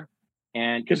hair,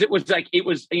 and because it was I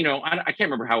can't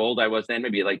remember how old I was then,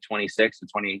 maybe like 26 to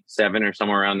 27 or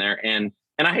somewhere around there, and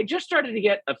I had just started to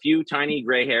get a few tiny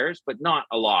gray hairs, but not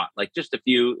a lot, like just a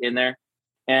few in there,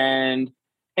 and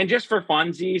just for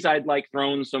funsies, I'd like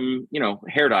thrown some,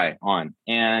 hair dye on,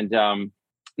 and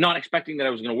not expecting that I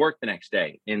was going to work the next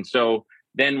day. And so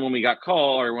then when I got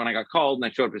called and I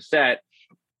showed up to set,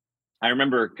 I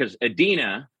remember because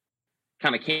Adina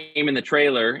kind of came in the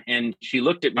trailer and she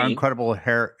looked at me. Our incredible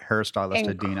hairstylist,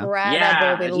 Adina.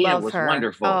 Yeah, we Adina love was her.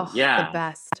 Wonderful. Oh, yeah, the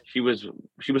best. She was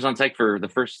on site for the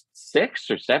first 6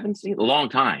 or 7 seasons, a long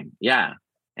time. Yeah,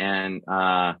 and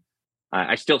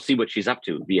I still see what she's up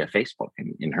to via Facebook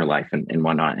in her life and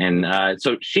whatnot. And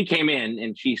so she came in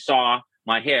and she saw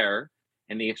my hair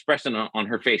and the expression on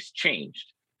her face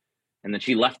changed. And then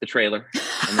she left the trailer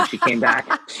and then she came back.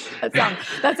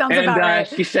 that sounds about right.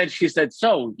 She said,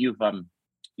 so you've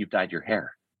dyed your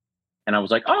hair. And I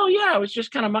was like, oh yeah, I was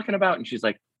just kind of mucking about. And she's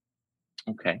like,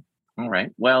 okay, all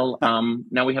right. Well,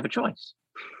 now we have a choice.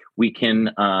 We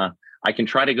can, I can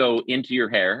try to go into your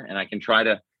hair and I can try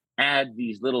to add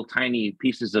these little tiny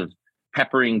pieces of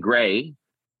peppering gray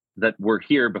that were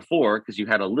here before because you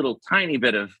had a little tiny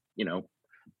bit of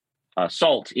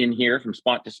salt in here from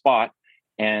spot to spot,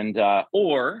 and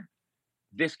or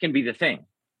this can be the thing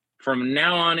from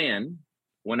now on in,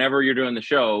 whenever you're doing the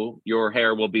show, your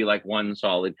hair will be like one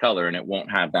solid color and it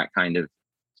won't have that kind of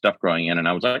stuff growing in. And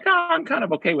I was like, I'm kind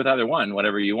of okay with either one,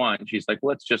 whatever you want. And she's like,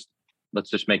 well, let's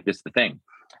just make this the thing.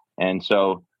 And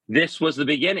so this was the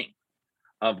beginning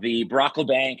of the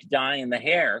Brocklebank dye in the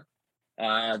hair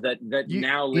that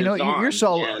now lives on. Your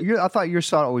salt. I thought your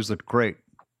salt always looked great.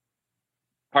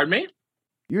 Pardon me?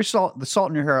 The salt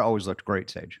in your hair always looked great,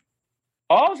 Sage.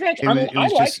 Oh, thanks. I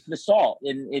like the salt,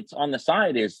 and it's on the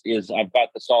side. Is I've got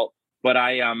the salt, but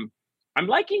I'm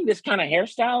liking this kind of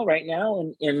hairstyle right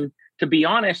now. And to be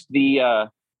honest, the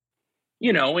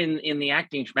in the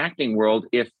acting schmacting world,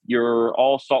 if you're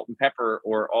all salt and pepper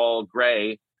or all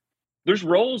gray, there's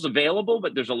roles available,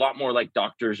 but there's a lot more like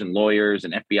doctors and lawyers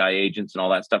and FBI agents and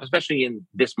all that stuff, especially in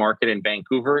this market in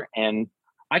Vancouver. And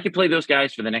I could play those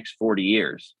guys for the next 40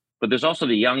 years. But there's also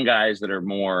the young guys that are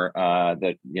more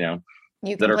that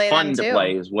are fun to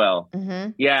play as well.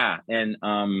 Mm-hmm. Yeah, and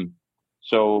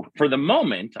so for the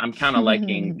moment, I'm kind of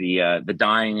liking the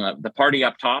dying, the party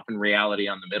up top and reality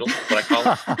on the middle. Is what I call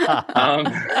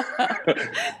it.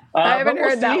 I haven't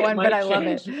heard that one, but I love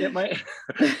it.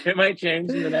 It might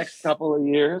change in the next couple of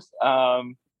years.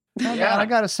 Yeah. I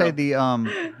gotta say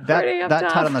that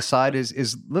cut on the side is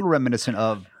a little reminiscent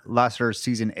of Lasseter's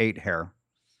season 8 hair.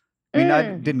 I mean,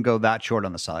 I didn't go that short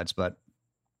on the sides, but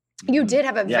you did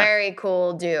have a very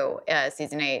cool do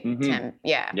season 8, Tim.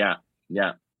 Yeah.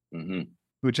 Mm-hmm.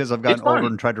 Which as I've gotten older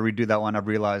and tried to redo that one, I've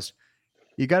realized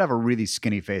you gotta have a really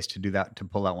skinny face to do that, to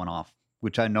pull that one off.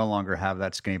 Which I no longer have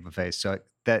that skinny of a face, so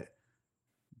that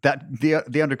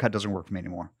the undercut doesn't work for me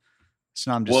anymore. So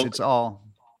now I'm just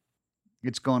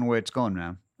it's going where it's going,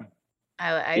 man.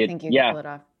 I think you can pull it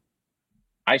off.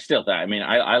 I still thought. I mean,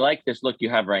 I like this look you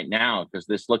have right now, because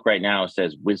this look right now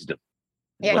says wisdom.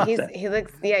 Yeah, he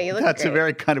looks. Yeah, you look. That's great. a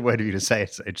very kind of way to say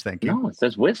it. Sage. Thank you. No, it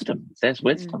says wisdom. It says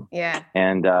wisdom. Yeah.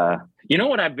 And you know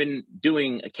what I've been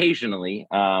doing occasionally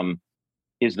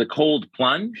is the cold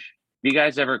plunge. Have you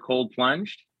guys ever cold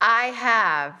plunged? I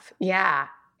have. Yeah,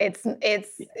 it's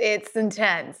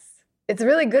intense. It's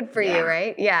really good for you,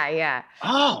 right? Yeah.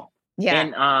 Oh. Yeah.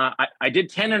 And I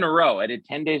did 10 in a row. I did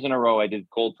 10 days in a row. I did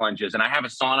cold plunges, and I have a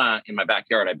sauna in my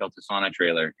backyard. I built a sauna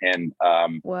trailer. And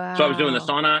wow. So I was doing the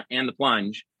sauna and the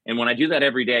plunge. And when I do that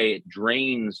every day, it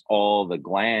drains all the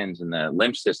glands in the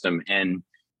lymph system. And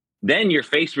then your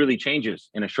face really changes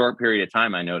in a short period of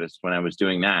time, I noticed when I was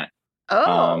doing that.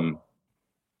 Oh.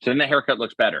 So then the haircut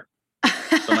looks better.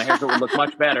 So my haircut would look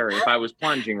much better if I was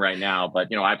plunging right now.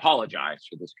 But, I apologize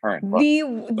for this current look.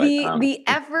 The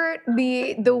effort,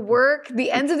 the work,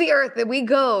 the ends of the earth that we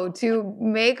go to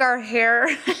make our hair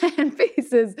and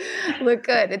faces look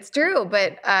good. It's true.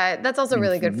 But that's also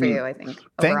really good for you, I think.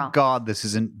 Thank overall. God this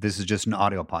is just an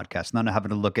audio podcast, not having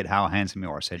to look at how handsome you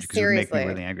are, Sage, because it would make me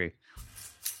really angry.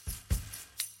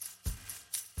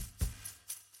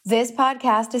 This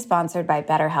podcast is sponsored by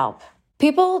BetterHelp.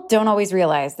 People don't always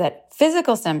realize that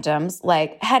physical symptoms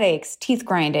like headaches, teeth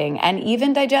grinding, and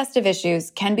even digestive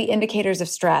issues can be indicators of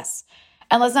stress.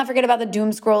 And let's not forget about the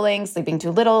doom scrolling, sleeping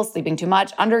too little, sleeping too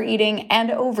much, undereating, and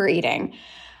overeating.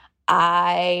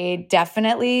 I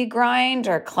definitely grind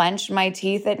or clench my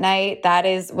teeth at night. That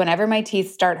is whenever my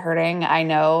teeth start hurting, I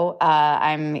know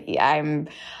I'm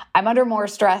under more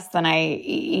stress than I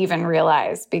even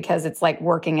realize, because it's like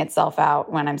working itself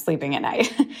out when I'm sleeping at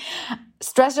night.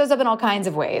 Stress shows up in all kinds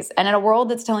of ways. And in a world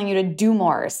that's telling you to do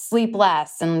more, sleep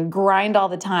less, and grind all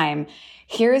the time,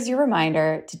 here's your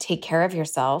reminder to take care of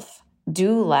yourself,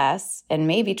 do less, and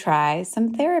maybe try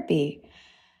some therapy.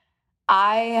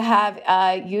 I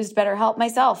have used BetterHelp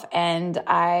myself, and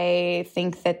I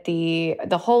think that the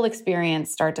whole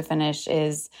experience, start to finish,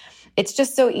 it's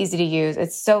just so easy to use.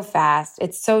 It's so fast.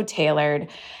 It's so tailored.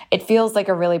 It feels like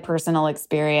a really personal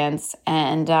experience.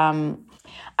 And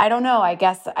I don't know. I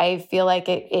guess I feel like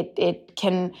it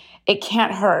can't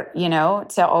hurt,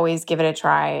 to always give it a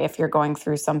try if you're going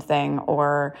through something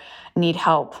or need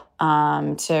help,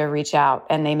 to reach out.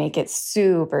 And they make it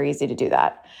super easy to do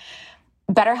that.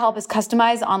 BetterHelp is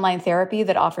customized online therapy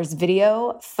that offers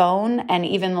video, phone, and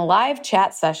even live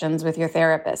chat sessions with your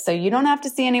therapist. So you don't have to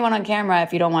see anyone on camera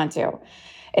if you don't want to.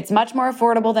 It's much more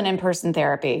affordable than in-person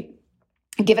therapy.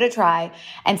 Give it a try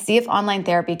and see if online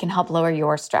therapy can help lower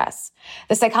your stress.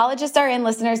 The Psychologists Are In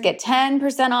listeners get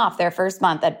 10% off their first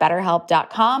month at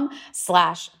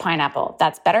BetterHelp.com/pineapple.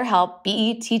 That's BetterHelp,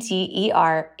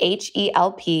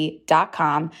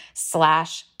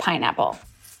 BetterHelp.com/pineapple.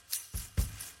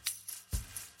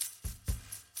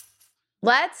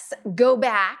 Let's go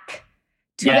back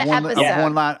to the episode.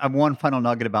 I have one final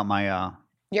nugget about my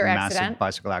your massive accident?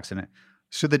 Bicycle accident.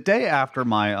 So the day after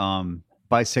my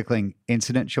bicycling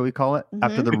incident, shall we call it,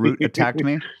 after the root attacked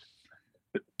me,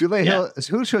 Dule Hill,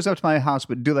 who shows up to my house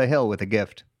but Dule Hill with a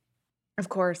gift? Of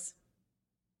course.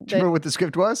 Do you remember what this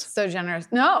gift was? So generous.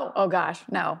 No. Oh gosh.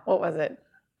 No. What was it?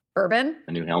 Bourbon?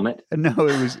 A new helmet? No,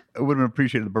 I would have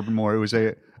appreciated the bourbon more. It was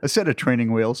a set of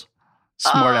training wheels.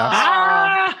 Smart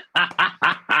ass.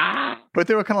 But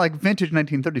they were kind of like vintage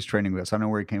 1930s training wheels. I don't know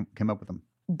where he came up with them.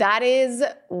 That is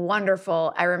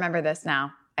wonderful. I remember this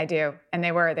now. I do. And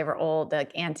they were old,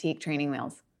 like antique training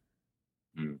wheels.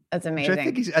 That's amazing.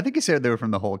 I think he said they were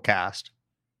from the whole cast.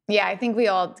 Yeah, I think we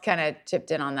all kind of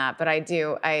chipped in on that. But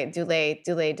Dule did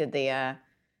the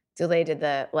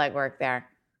legwork there.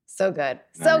 So good.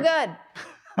 So good.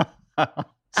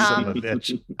 Son of a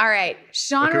bitch. All right.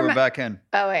 Sean. Okay, we're back in.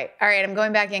 Oh, wait. All right. I'm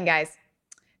going back in, guys.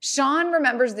 Sean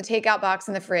remembers the takeout box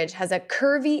in the fridge has a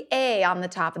curvy A on the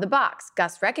top of the box.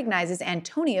 Gus recognizes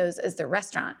Antonio's as the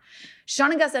restaurant. Sean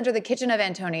and Gus enter the kitchen of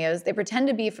Antonio's. They pretend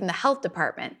to be from the health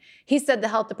department. He said the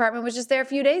health department was just there a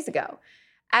few days ago.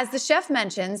 As the chef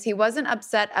mentions, he wasn't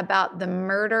upset about the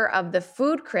murder of the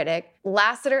food critic.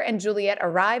 Lasseter and Juliet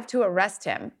arrived to arrest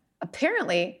him.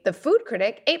 Apparently, the food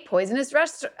critic ate poisonous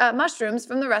mushrooms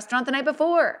from the restaurant the night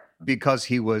before. Because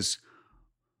he was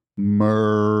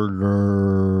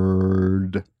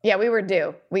murdered. Yeah, we were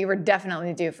due. We were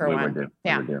definitely due for one. We were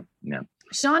due. Yeah.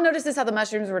 Sean notices how the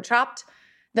mushrooms were chopped.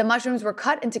 The mushrooms were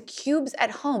cut into cubes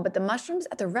at home, but the mushrooms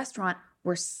at the restaurant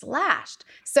were slashed.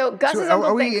 So Gus's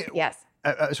uncle thinks, yes.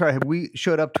 Sorry, have we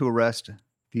showed up to arrest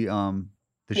the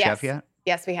chef yet?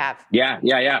 Yes, we have. Yeah.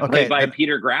 Okay, played by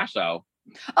Peter Grasso.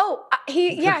 Oh,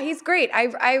 he's great.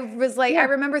 I was like, I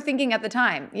remember thinking at the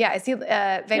time. Yeah, is he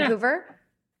Vancouver?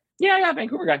 Yeah,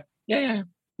 Vancouver guy. Yeah.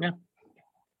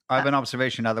 I have an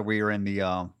observation now that we are in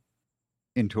the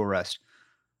into arrest.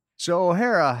 So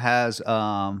O'Hara has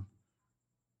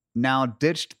now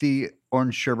ditched the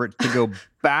orange sherbet to go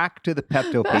back to the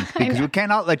Pepto Pink because we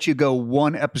cannot let you go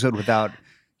one episode without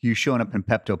you showing up in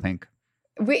Pepto Pink.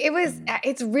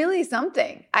 It's really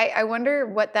something. I wonder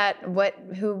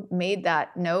who made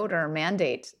that note or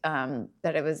mandate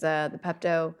that it was the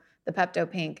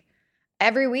Pepto Pink.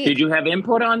 Every week. Did you have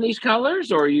input on these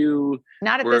colors, or you?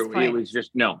 Not at this point. It was just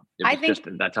no. I think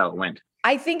that's how it went.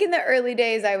 I think in the early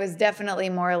days, I was definitely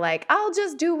more like, I'll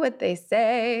just do what they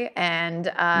say, and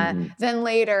then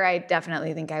later, I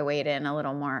definitely think I weighed in a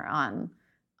little more on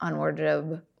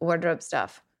wardrobe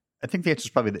stuff. I think the answer is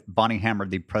probably that Bonnie Hammer,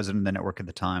 the president of the network at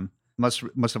the time, must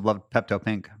have loved Pepto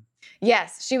Pink.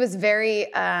 Yes, she was very.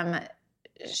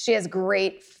 She has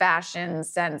great fashion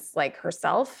sense, like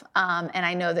herself, and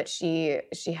I know that she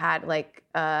had like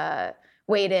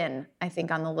weighed in, I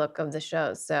think, on the look of the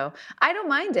show. So I don't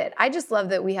mind it. I just love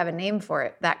that we have a name for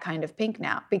it, that kind of pink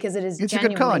now, because it is. It's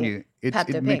genuinely a good color on you. It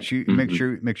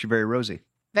makes you very rosy.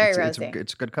 Very rosy.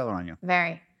 It's a good color on you.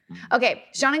 Very. Okay,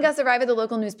 Sean and Gus arrive at the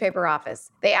local newspaper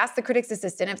office. They ask the critic's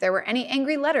assistant if there were any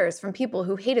angry letters from people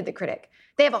who hated the critic.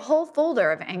 They have a whole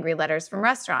folder of angry letters from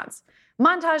restaurants.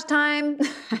 Montage time.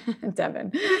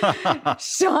 Devin.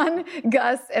 Sean,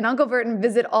 Gus, and Uncle Burton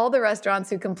visit all the restaurants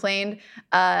who complained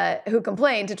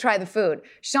to try the food.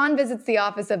 Sean visits the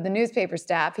office of the newspaper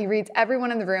staff. He reads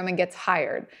everyone in the room and gets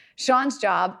hired. Sean's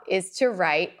job is to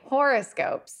write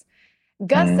horoscopes.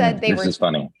 Gus said they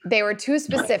were too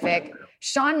specific.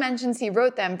 Sean mentions he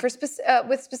wrote them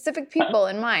with specific people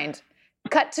in mind.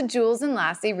 Cut to Jules and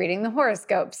Lassie reading the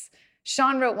horoscopes.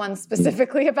 Sean wrote one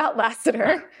specifically about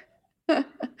Lassiter.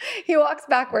 He walks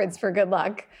backwards for good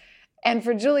luck. And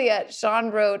for Juliet, Sean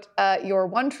wrote, your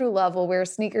one true love will wear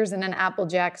sneakers and an Apple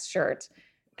Jacks shirt.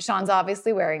 Sean's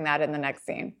obviously wearing that in the next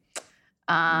scene.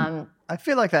 I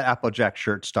feel like that Apple Jack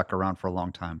shirt stuck around for a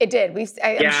long time. It did.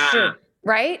 I'm sure,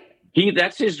 right?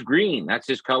 That's his green. That's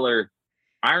his color.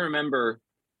 I remember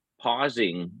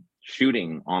pausing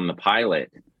shooting on the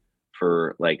pilot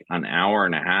for like an hour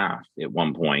and a half at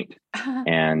one point.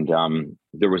 And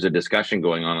there was a discussion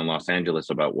going on in Los Angeles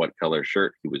about what color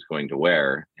shirt he was going to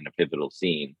wear in a pivotal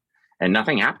scene. And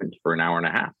nothing happened for an hour and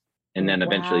a half. And then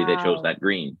eventually they chose that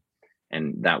green.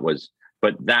 And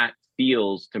but that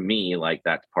feels to me like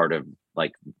that's part of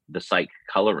like the psych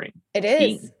coloring. It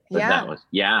is.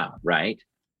 Right.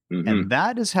 Mm-hmm. And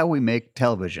that is how we make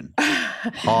television.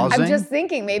 Pausing. I'm just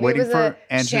thinking maybe it was a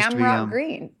shamrock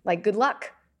green. Like, good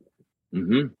luck.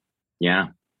 Mm-hmm. Yeah.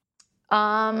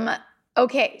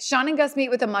 Okay. Sean and Gus meet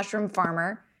with a mushroom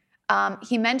farmer.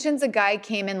 He mentions a guy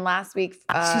came in last week.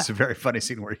 This is a very funny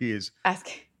scene where he is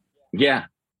asking. Yeah.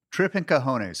 Tripping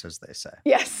cojones, as they say.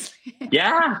 Yes.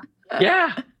 Yeah.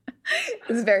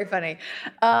 This is very funny.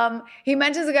 He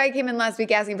mentions a guy came in last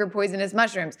week asking for poisonous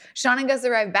mushrooms. Sean and Gus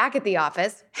arrive back at the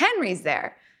office. Henry's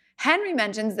there. Henry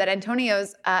mentions that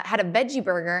Antonio's had a veggie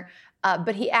burger,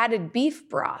 but he added beef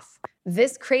broth.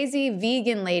 This crazy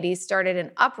vegan lady started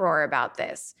an uproar about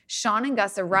this. Sean and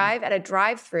Gus arrive at a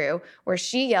drive-thru where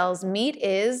she yells, "Meat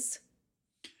is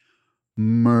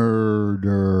murder."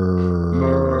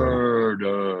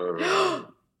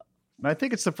 And I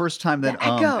think it's the first time that,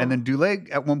 and then Dulé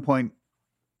at one point,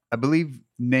 I believe,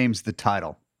 names the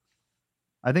title.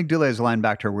 I think Dulé has a line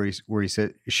back to her where he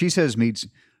said, she says meats.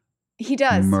 He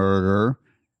does. Murder.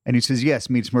 And he says,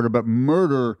 yes, meats murder, but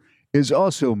murder is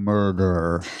also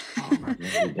murder. Oh,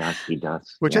 he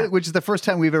does. Which is the first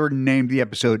time we've ever named the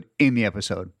episode in the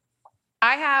episode.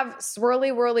 I have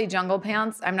swirly whirly jungle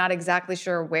pants. I'm not exactly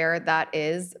sure where that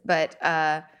is, but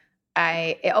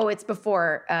it's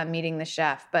before meeting the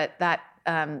chef, but that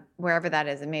wherever that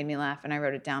is, it made me laugh and I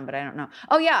wrote it down, but I don't know.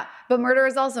 Oh yeah, but murder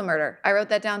is also murder. I wrote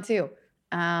that down too.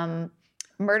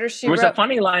 Murder she wrote. There was a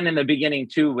funny line in the beginning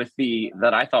too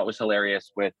that I thought was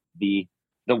hilarious with the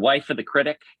wife of the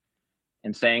critic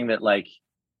and saying that like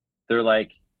they're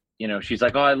like, you know, she's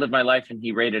like, oh, I lived my life and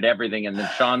he rated everything, and then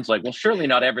Sean's like, well, surely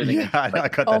not everything. Yeah, I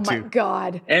cut that too. Oh my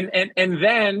God. And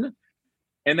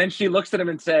then she looks at him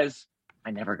and says,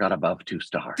 I never got above 2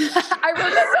 stars. I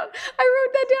wrote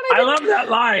that down. I love that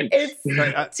line.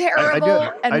 It's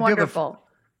terrible and wonderful.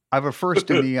 I have a first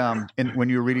in the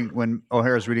when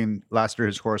O'Hara's reading Lassiter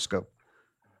his horoscope.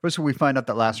 First of all, we find out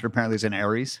that Lassiter apparently is an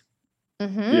Aries.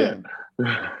 Mm-hmm.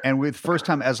 Yeah. And with first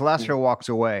time as Lassiter walks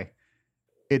away,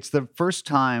 it's the first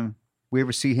time we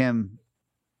ever see him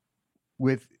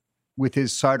with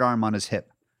his sidearm on his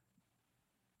hip,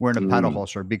 wearing a paddle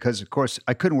holster. Because of course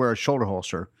I couldn't wear a shoulder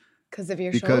holster because of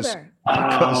your shoulder.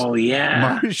 Oh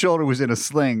yeah, my shoulder was in a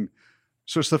sling.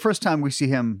 So it's the first time we see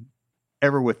him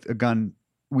ever with a gun.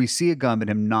 We see a gun, but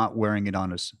him not wearing it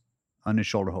on his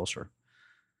shoulder holster.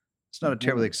 It's not a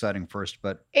terribly exciting first,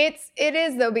 but it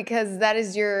is though, because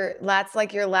that's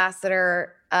like your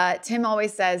Lassiter. Tim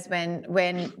always says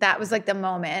when that was like the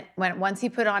moment when once he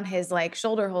put on his like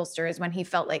shoulder holster is when he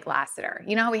felt like Lassiter.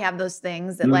 You know how we have those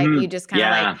things that like you just kind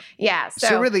of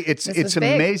So really, it's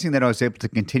amazing that I was able to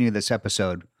continue this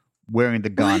episode wearing the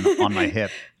gun on my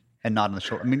hip and not on the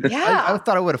shoulder. I mean, I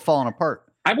thought I would have fallen apart.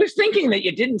 I was thinking that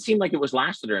it didn't seem like it was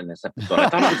Lassiter in this episode. I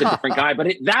thought it was a different guy, but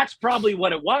that's probably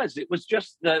what it was. It was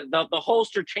just the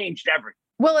holster changed everything.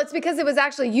 Well, it's because it was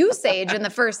actually you, Sage, in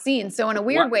the first scene. So in a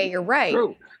weird way, you're right.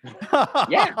 True.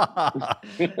 Yeah.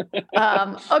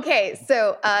 Okay,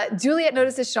 so Juliet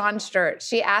notices Sean's shirt.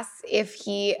 She asks if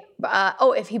he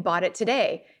bought it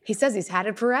today. He says he's had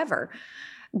it forever.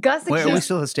 Gus Wait, are we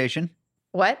still at the station?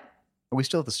 What? Are we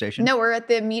still at the station? No, we're at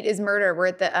the Meat is Murder. We're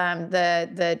at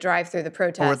the drive-through, the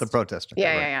protest. Oh, we're at the protest.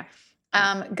 Okay,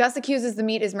 yeah. Gus accuses the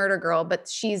Meat is Murder girl, but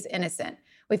she's innocent.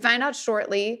 We find out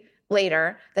shortly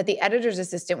later that the editor's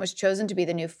assistant was chosen to be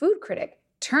the new food critic.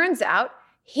 Turns out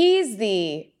he's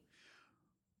the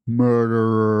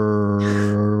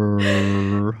murderer.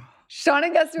 Sean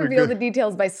and Gus reveal the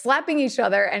details by slapping each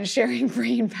other and sharing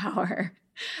brain power.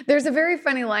 There's a very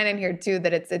funny line in here too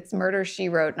that it's murder she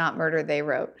wrote, not murder they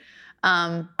wrote.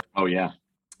 Oh yeah.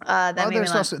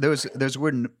 There's a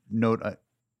weird note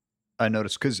I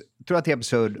noticed because throughout the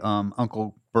episode,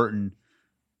 Uncle Burton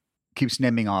keeps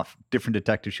naming off different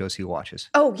detective shows he watches.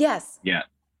 Oh yes. Yeah.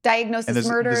 Diagnosis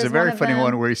Murder. There's a very funny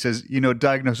one where he says,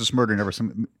 Diagnosis Murder never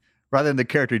rather than the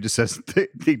character, he just says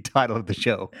the title of the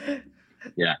show.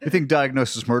 Yeah. You think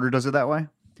Diagnosis Murder does it that way?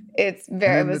 It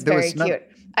was very cute.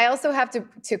 I also have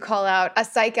to call out a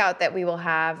psych out that we will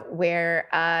have where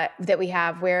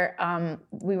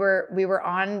we were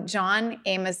on John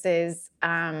Amos's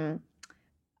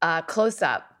close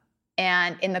up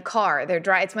and in the car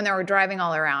it's when they were driving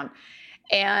all around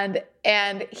and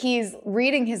he's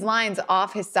reading his lines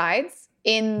off his sides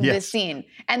in the scene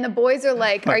and the boys are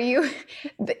like, "Are you?"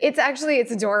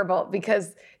 It's adorable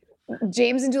because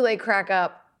James and Dulé crack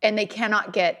up and they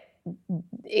cannot get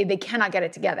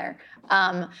it together.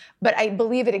 But I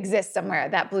believe it exists somewhere,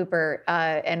 that blooper,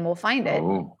 and we'll find it.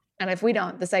 Oh. And if we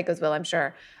don't, the psychos will, I'm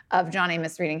sure, of John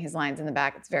Amos reading his lines in the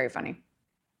back. It's very funny.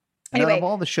 Anyway, out of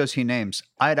all the shows he names,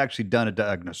 I had actually done a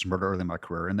Diagnosis Murder early in my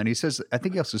career. And then he says, I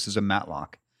think he also says a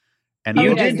Matlock. And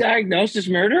you did Diagnosis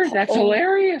Murder? That's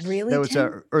hilarious. Really? That was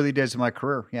early days of my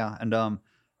career. Yeah. And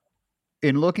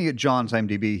in looking at John's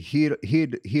IMDb,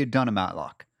 he had done a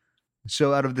Matlock.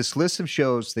 So out of this list of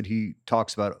shows that he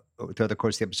talks about throughout the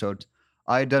course of the episodes,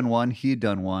 I had done one, he had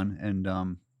done one,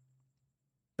 and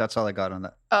that's all I got on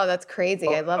that. Oh, that's crazy.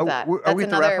 I love that. That's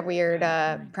another weird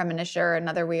premonition, or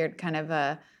another weird kind of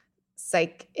a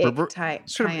psychic tie-in.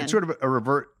 Sort of a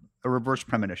reverse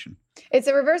premonition. It's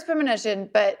a reverse premonition,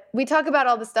 but we talk about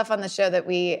all the stuff on the show that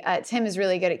Tim is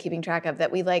really good at keeping track of,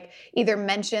 that we like either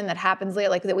mention that happens later,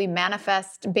 like that we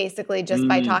manifest basically just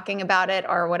by talking about it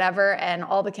or whatever, and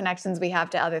all the connections we have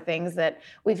to other things that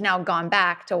we've now gone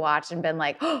back to watch and been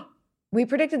like, oh, we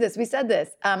predicted this, we said this.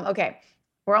 Okay,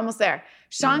 we're almost there.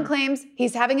 Sean claims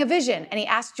he's having a vision and he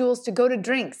asks Jules to go to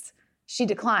drinks. She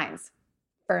declines.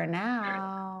 For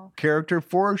now. Character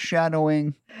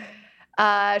foreshadowing.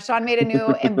 Sean made a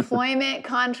new employment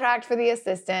contract for the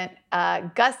assistant.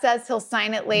 Gus says he'll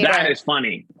sign it later. That is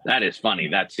funny.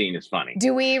 That scene is funny.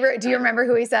 Do you remember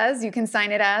who he says you can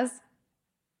sign it as?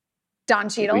 Don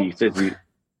Cheadle? He says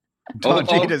Don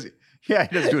Cheadle. Yeah,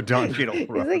 he does do a Don Cheadle. He's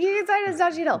like, you can sign it as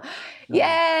Don Cheadle.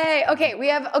 Yay! Okay, we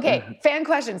have fan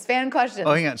questions.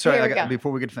 Oh, hang on. Sorry,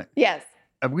 before we get to yes.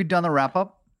 Have we done the wrap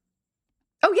up?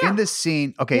 Oh, yeah. In this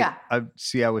scene, okay, yeah.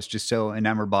 I was just so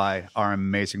enamored by our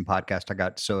amazing podcast. I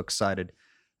got so excited.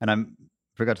 And I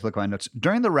forgot to look at my notes.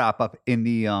 During the wrap-up in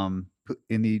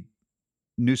the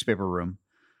newspaper room,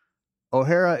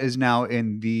 O'Hara is now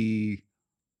in the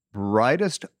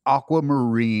brightest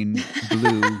aquamarine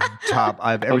blue top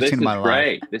I've ever seen in my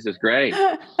life. This is great.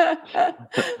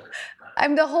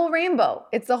 I'm the whole rainbow.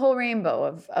 It's the whole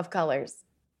rainbow of colors.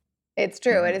 It's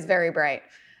true. It is very bright.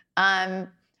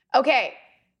 Okay.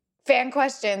 Fan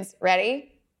questions.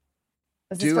 Ready?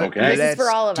 This is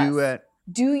for all of us.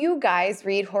 Do you guys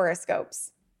read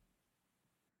horoscopes?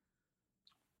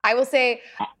 I will say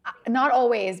not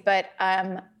always, but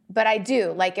I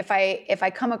do. Like if I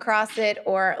come across it,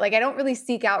 or like I don't really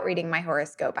seek out reading my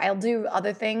horoscope. I'll do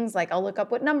other things, like I'll look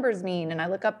up what numbers mean and I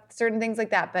look up certain things like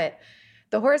that. But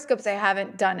the horoscopes I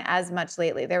haven't done as much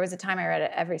lately. There was a time I read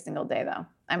it every single day though.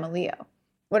 I'm a Leo.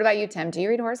 What about you, Tim? Do you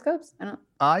read horoscopes?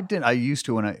 I didn't. I used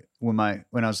to when I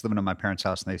was living in my parents'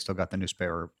 house and they still got the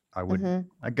newspaper. I would.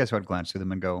 I guess I would glance through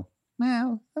them and go,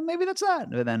 well, maybe that's that.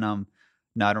 But then,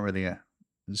 no, I don't really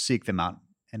seek them out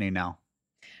any now.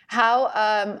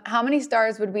 How many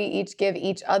stars would we each give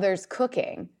each other's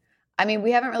cooking? I mean,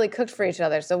 we haven't really cooked for each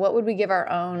other, so what would we give our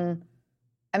own?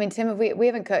 I mean, Tim, if we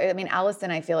haven't cooked. I mean,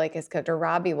 Allison, I feel like has cooked, or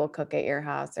Robbie will cook at your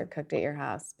house or cooked at your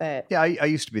house. But yeah, I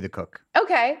used to be the cook.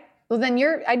 Okay. Well, then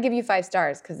I'd give you 5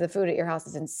 stars because the food at your house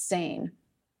is insane.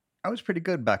 I was pretty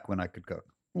good back when I could cook.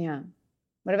 Yeah.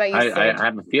 What about you, Sage? I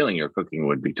have a feeling your cooking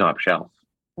would be top shelf.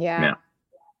 Yeah.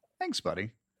 Thanks,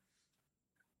 buddy.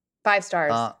 5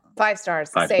 stars. 5 stars.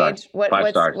 5 Sage,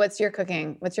 stars. What's your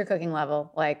cooking? What's your cooking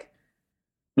level like?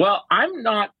 Well, I'm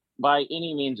not by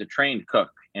any means a trained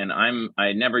cook, and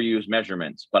I never use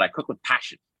measurements, but I cook with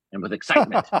passion and with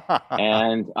excitement.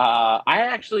 And I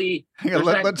actually...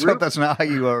 let's hope that's not how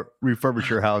you refurbish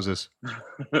your houses.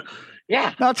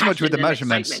 Yeah. Not so much with the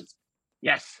measurements. Excitement.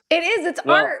 Yes. It is. It's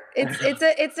art.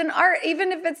 It's an art,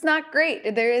 even if it's not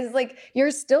great. There is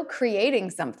you're still creating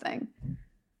something.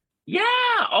 Yeah.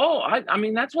 Oh, I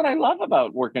mean, that's what I love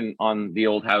about working on the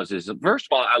old houses. First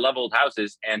of all, I love old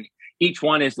houses, and each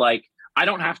one is like,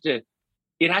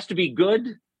 it has to be good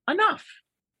enough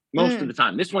most of the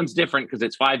time. This one's different because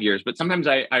it's 5 years, but sometimes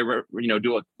I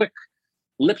do a quick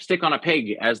lipstick on a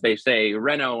pig, as they say,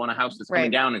 reno on a house that's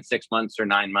coming down in 6 months or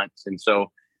 9 months. And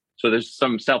so there's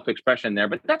some self-expression there,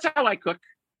 but that's how I cook.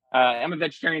 I'm a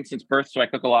vegetarian since birth, so I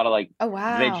cook a lot of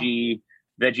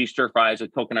veggie stir fries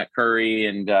with coconut curry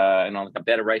and like a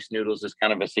bed of rice noodles is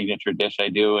kind of a signature dish I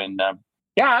do. And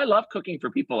I love cooking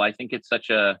for people. I think it's such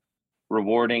a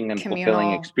rewarding and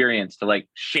fulfilling experience to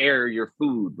share your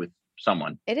food with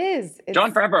someone. It is.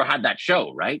 Jon Favreau had that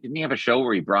show, right? Didn't he have a show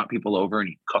where he brought people over and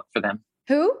he cooked for them?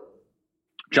 Who?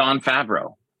 Jon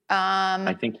Favreau.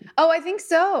 I think. Oh, I think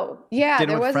so. Yeah,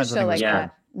 there was a show like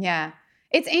that. Yeah.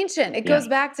 It's ancient. It goes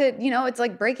back to, it's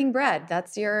like breaking bread. So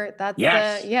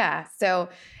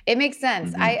it makes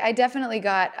sense. Mm-hmm. I definitely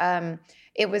got,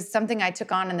 it was something I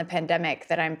took on in the pandemic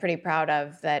that I'm pretty proud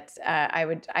of, that I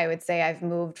would say I've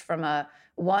moved from a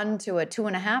 1 to a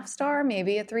 2.5 star,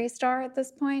 maybe a 3 star at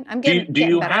this point. I'm getting Do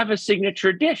you better. have a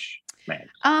signature dish, Meg?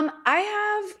 I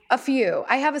have a few.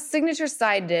 I have a signature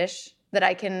side dish that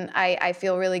I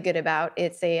feel really good about.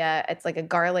 It's like a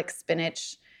garlic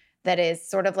spinach that is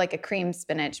sort of like a cream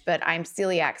spinach, but I'm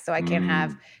celiac, so I can't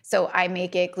have, so I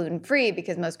make it gluten-free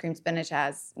because most cream spinach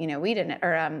has, wheat in it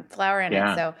or flour in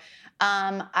it. So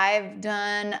I've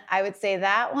done, I would say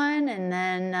that one. And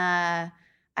then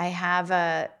I have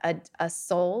a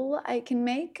sole I can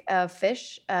make, a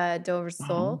fish, Dover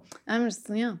sole. I'm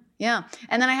just, yeah.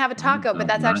 And then I have a taco, but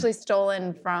that's actually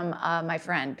stolen from my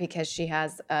friend because she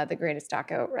has the greatest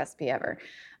taco recipe ever.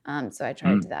 So I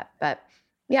tried to do that, but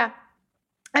yeah.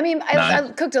 I mean, I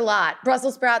cooked a lot.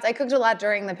 Brussels sprouts, I cooked a lot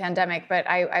during the pandemic, but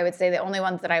I would say the only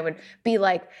ones that I would be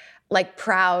like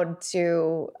proud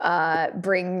to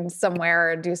bring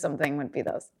somewhere or do something would be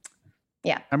those.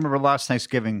 Yeah. I remember last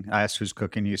Thanksgiving, I asked who's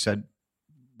cooking. You said,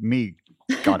 me,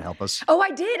 God help us. Oh,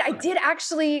 I did. I did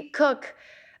actually cook.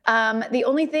 The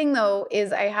only thing though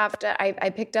is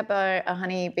I picked up a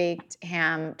honey baked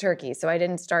ham turkey. So I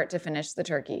didn't start to finish the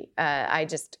turkey. I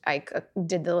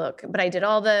did the look, but I did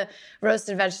all the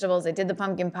roasted vegetables. I did the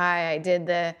pumpkin pie. I did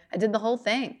the whole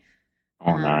thing.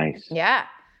 Oh, nice. Yeah.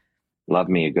 Love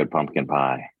me a good pumpkin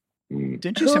pie.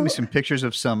 Didn't you send me some pictures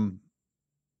of some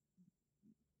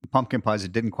pumpkin pies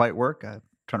that didn't quite work? I'm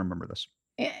trying to remember this.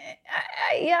 Yeah,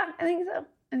 I think so.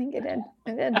 I think I did.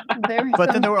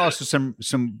 But then there were also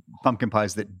some pumpkin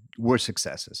pies that were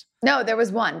successes. No, there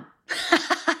was one.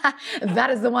 That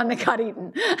is the one that got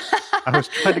eaten. I was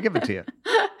trying to give it to you.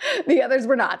 The others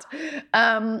were not.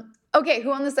 Okay,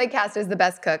 who on the sidecast is the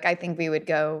best cook? I think we would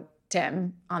go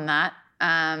Tim on that.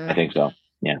 I think so.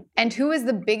 Yeah. And who is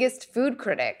the biggest food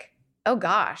critic? Oh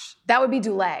gosh, that would be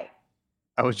Dulé.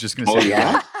 I was just going to say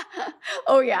that.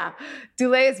 Oh yeah.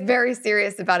 Dulé is very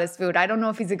serious about his food. I don't know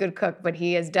if he's a good cook, but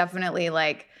he is definitely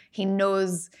he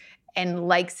knows and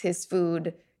likes his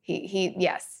food.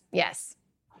 Yes.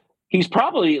 He's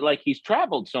probably he's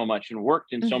traveled so much and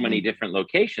worked in so many different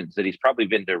locations that he's probably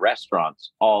been to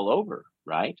restaurants all over,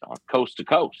 right? Coast to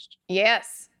coast.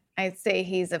 Yes. I'd say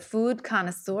he's a food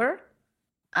connoisseur.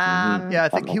 Yeah, I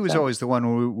think he was always the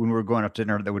one when we were going up to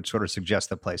dinner that would sort of suggest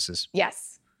the places.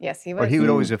 Yes, he was. Or he would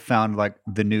always have found like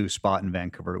the new spot in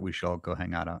Vancouver that we should all go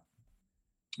hang out at.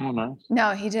 Oh, nice.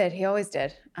 No, he did. He always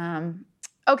did.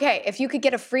 Okay, if you could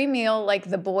get a free meal like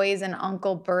the boys and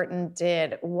Uncle Burton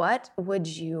did, what would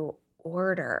you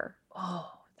order?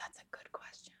 Oh, that's a good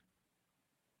question.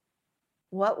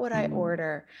 What would I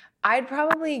order? I'd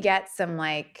probably get some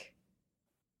I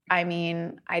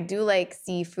do like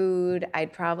seafood.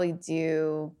 I'd probably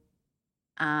do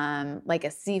like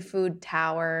a seafood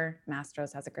tower.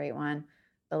 Mastro's has a great one.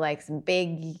 But some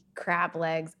big crab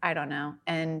legs. I don't know.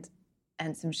 And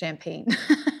some champagne.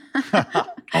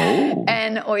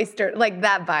 And oyster, like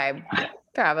that vibe,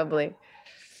 probably.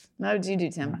 What would you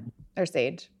do, Tim? Or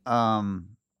Sage?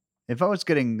 If I was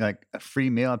getting like a free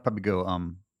meal, I'd probably go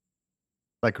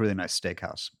like a really nice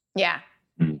steakhouse. Yeah.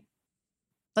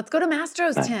 Let's go to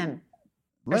Mastro's, Tim.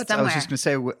 I was just going to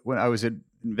say, when I was in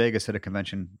Vegas at a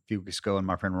convention a few weeks ago, and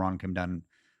my friend Ron came down,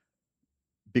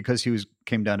 because he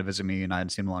came down to visit me, and I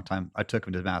hadn't seen him in a long time. I took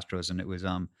him to Mastro's, and it was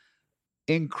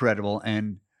incredible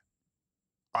and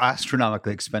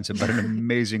astronomically expensive, but an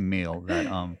amazing meal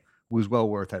that was well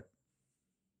worth it.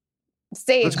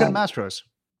 Sage, let's go to Mastro's.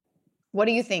 What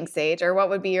do you think, Sage? Or what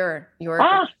would be your?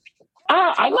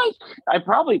 I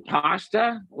probably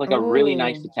pasta, like a really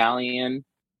nice Italian.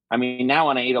 I mean, now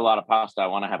when I eat a lot of pasta, I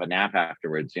want to have a nap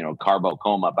afterwards, carbo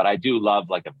coma. But I do love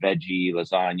like a veggie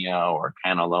lasagna or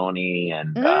cannelloni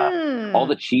and all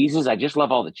the cheeses. I just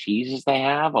love all the cheeses they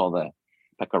have, all the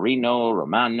pecorino,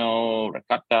 romano,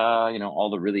 ricotta, all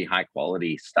the really high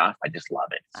quality stuff. I just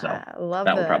love it. So I love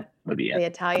that would probably be the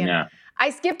Italian. Yeah. I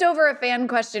skipped over a fan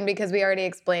question because we already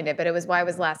explained it, but it was, why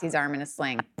was Lassie's arm in a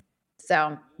sling?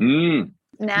 So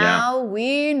now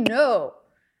we know.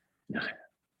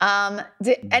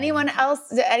 Did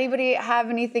anybody have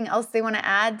anything else they want to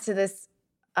add to this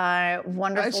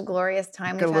wonderful, glorious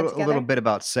time we've had together? A little bit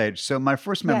about Sage. So my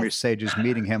first memory of Sage is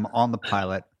meeting him on the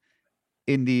pilot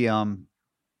in the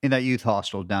in that youth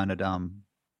hostel down at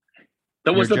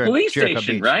that was the police Jericho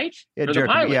station, Beach. Right? Yeah,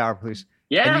 Jericho. Yeah, our police.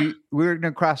 Yeah. And we were in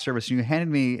a craft service, and you handed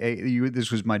me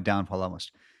this was my downfall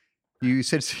almost. You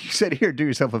said, "Here, do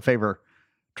yourself a favor,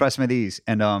 try some of these,"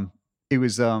 and it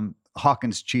was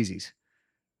Hawkins cheesies,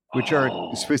 which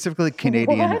are specifically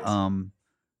Canadian. What?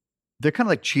 They're kind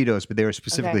of like Cheetos, but they were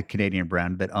specifically Canadian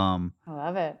brand. But I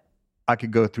love it. I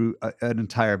could go through an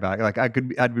entire bag. Like I'd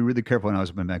be really careful when I was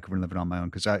in Vancouver and living on my own,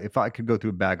 because if I could go through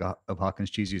a bag of Hawkins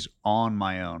cheesies on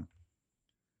my own.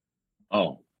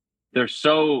 Oh, they're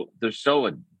so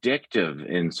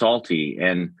addictive and salty,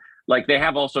 and like they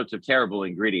have all sorts of terrible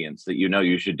ingredients that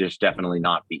you should just definitely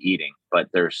not be eating, but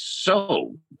they're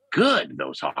so good,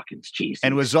 those Hawkins cheeses.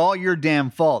 And it was all your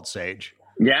damn fault, Sage.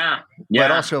 Yeah.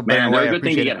 But also, man, they're a good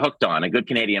thing to get hooked on, a good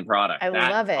Canadian product. I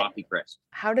love it. Coffee Crisp.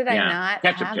 How did I not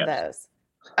Ketchup have chips. those?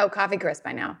 Oh, Coffee Crisp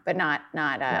I know, but not.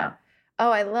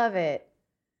 Oh, I love it.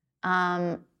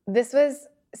 This was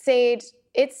Sage.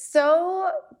 It's so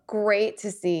great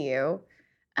to see you.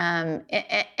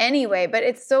 Anyway, but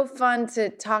it's so fun to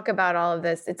talk about all of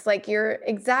this. It's like you're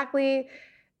exactly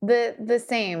the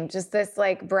same, just this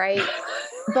like bright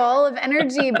ball of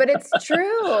energy, but it's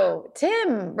true.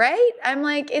 Tim, right? I'm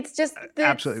like, it's just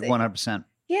absolutely 100%.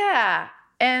 Yeah.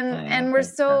 And we're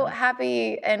so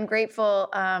happy and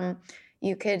grateful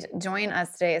you could join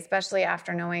us today, especially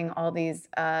after knowing all these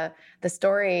the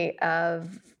story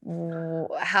of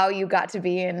how you got to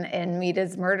be in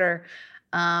Mita's murder.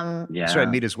 Sorry,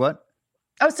 Mita's what?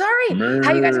 Oh, sorry. Murder.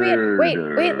 How you got to be in? Wait.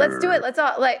 Let's do it. Let's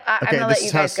all I'm gonna let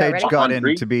you guys go. Ready? Got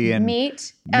in to be in.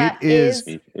 Meat is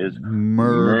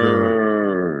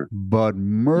murder, but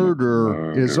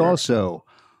murder is also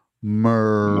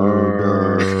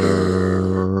murder.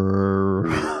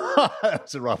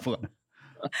 That's a rough one.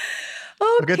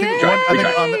 Okay.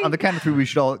 I think on the count of three, we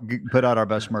should all put out our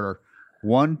best murder.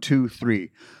 1, 2,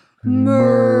 3.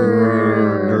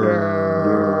 Murder.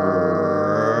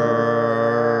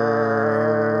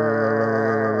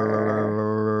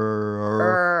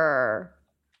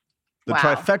 The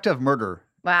trifecta of murder,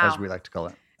 as we like to call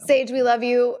it. Sage, we love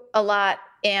you a lot,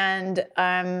 and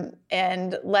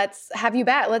let's have you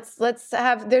back. Let's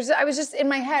have. I was just in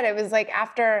my head. I was like,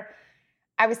 after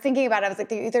I was thinking about it, I was like,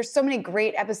 there's so many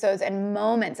great episodes and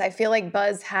moments. I feel like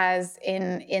Buzz has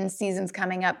in seasons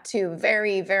coming up too,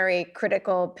 very, very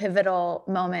critical, pivotal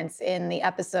moments in the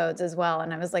episodes as well.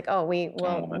 And I was like,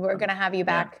 we're gonna have you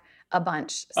back a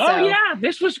bunch. Oh yeah,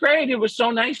 this was great. It was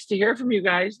so nice to hear from you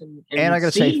guys and I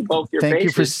gotta say, both your thank faces.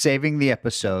 you for saving the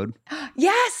episode.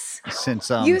 Yes, since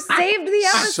you saved the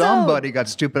episode. Somebody got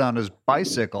stupid on his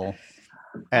bicycle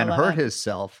and hurt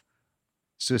himself.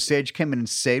 So Sage came in and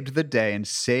saved the day and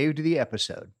saved the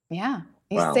episode. Yeah,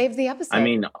 saved the episode. I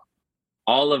mean,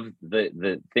 all of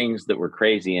the things that were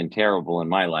crazy and terrible in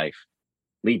my life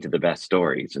lead to the best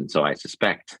stories. And so I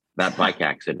suspect that bike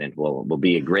accident will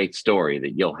be a great story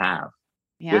that you'll have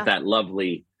with that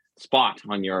lovely spot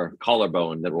on your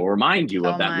collarbone that will remind you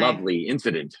of that lovely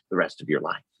incident the rest of your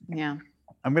life. Yeah.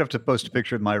 I'm gonna have to post a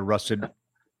picture of my rusted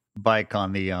bike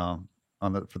on the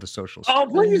for the socials. Oh,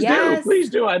 please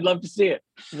do. I'd love to see it.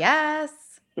 Yes.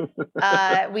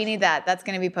 We need that. That's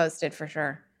going to be posted for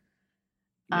sure.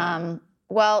 Yeah.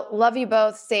 Well, love you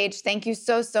both. Sage, thank you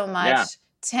so much. Yeah.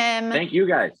 Tim. Thank you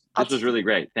guys. This was really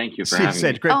great. Thank you for having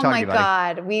me. Great talking to you, buddy.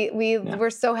 God. We're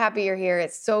so happy you're here.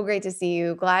 It's so great to see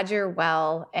you. Glad you're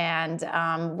well. And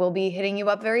we'll be hitting you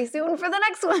up very soon for the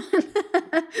next one.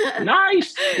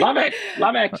 Nice. Love it.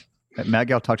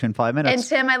 Maggie, I'll talk to you in 5 minutes. And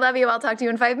Tim, I love you. I'll talk to you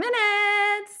in 5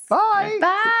 minutes. Bye.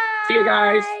 Bye. See you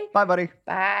guys. Bye, buddy.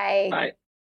 Bye. Bye.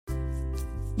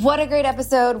 What a great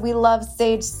episode. We love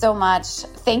Sage so much.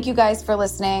 Thank you guys for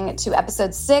listening to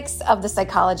episode 6 of The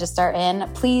Psychologists Are In.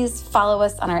 Please follow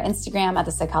us on our Instagram at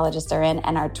The Psychologists Are In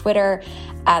and our Twitter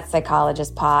at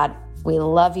PsychologistPod. We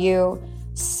love you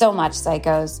so much,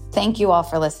 psychos. Thank you all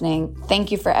for listening.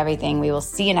 Thank you for everything. We will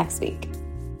see you next week.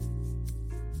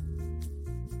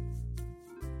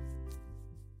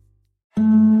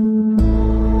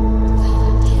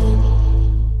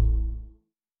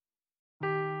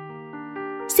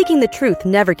 Seeking the truth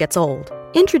never gets old.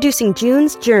 Introducing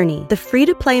June's Journey, the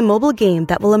free-to-play mobile game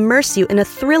that will immerse you in a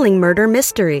thrilling murder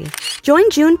mystery. Join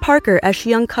June Parker as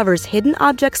she uncovers hidden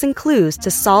objects and clues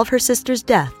to solve her sister's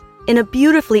death in a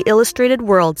beautifully illustrated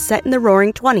world set in the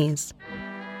Roaring '20s.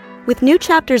 With new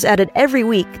chapters added every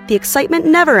week, the excitement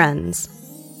never ends.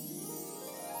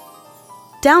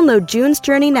 Download June's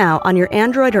Journey now on your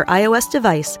Android or iOS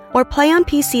device or play on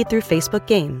PC through Facebook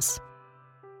Games.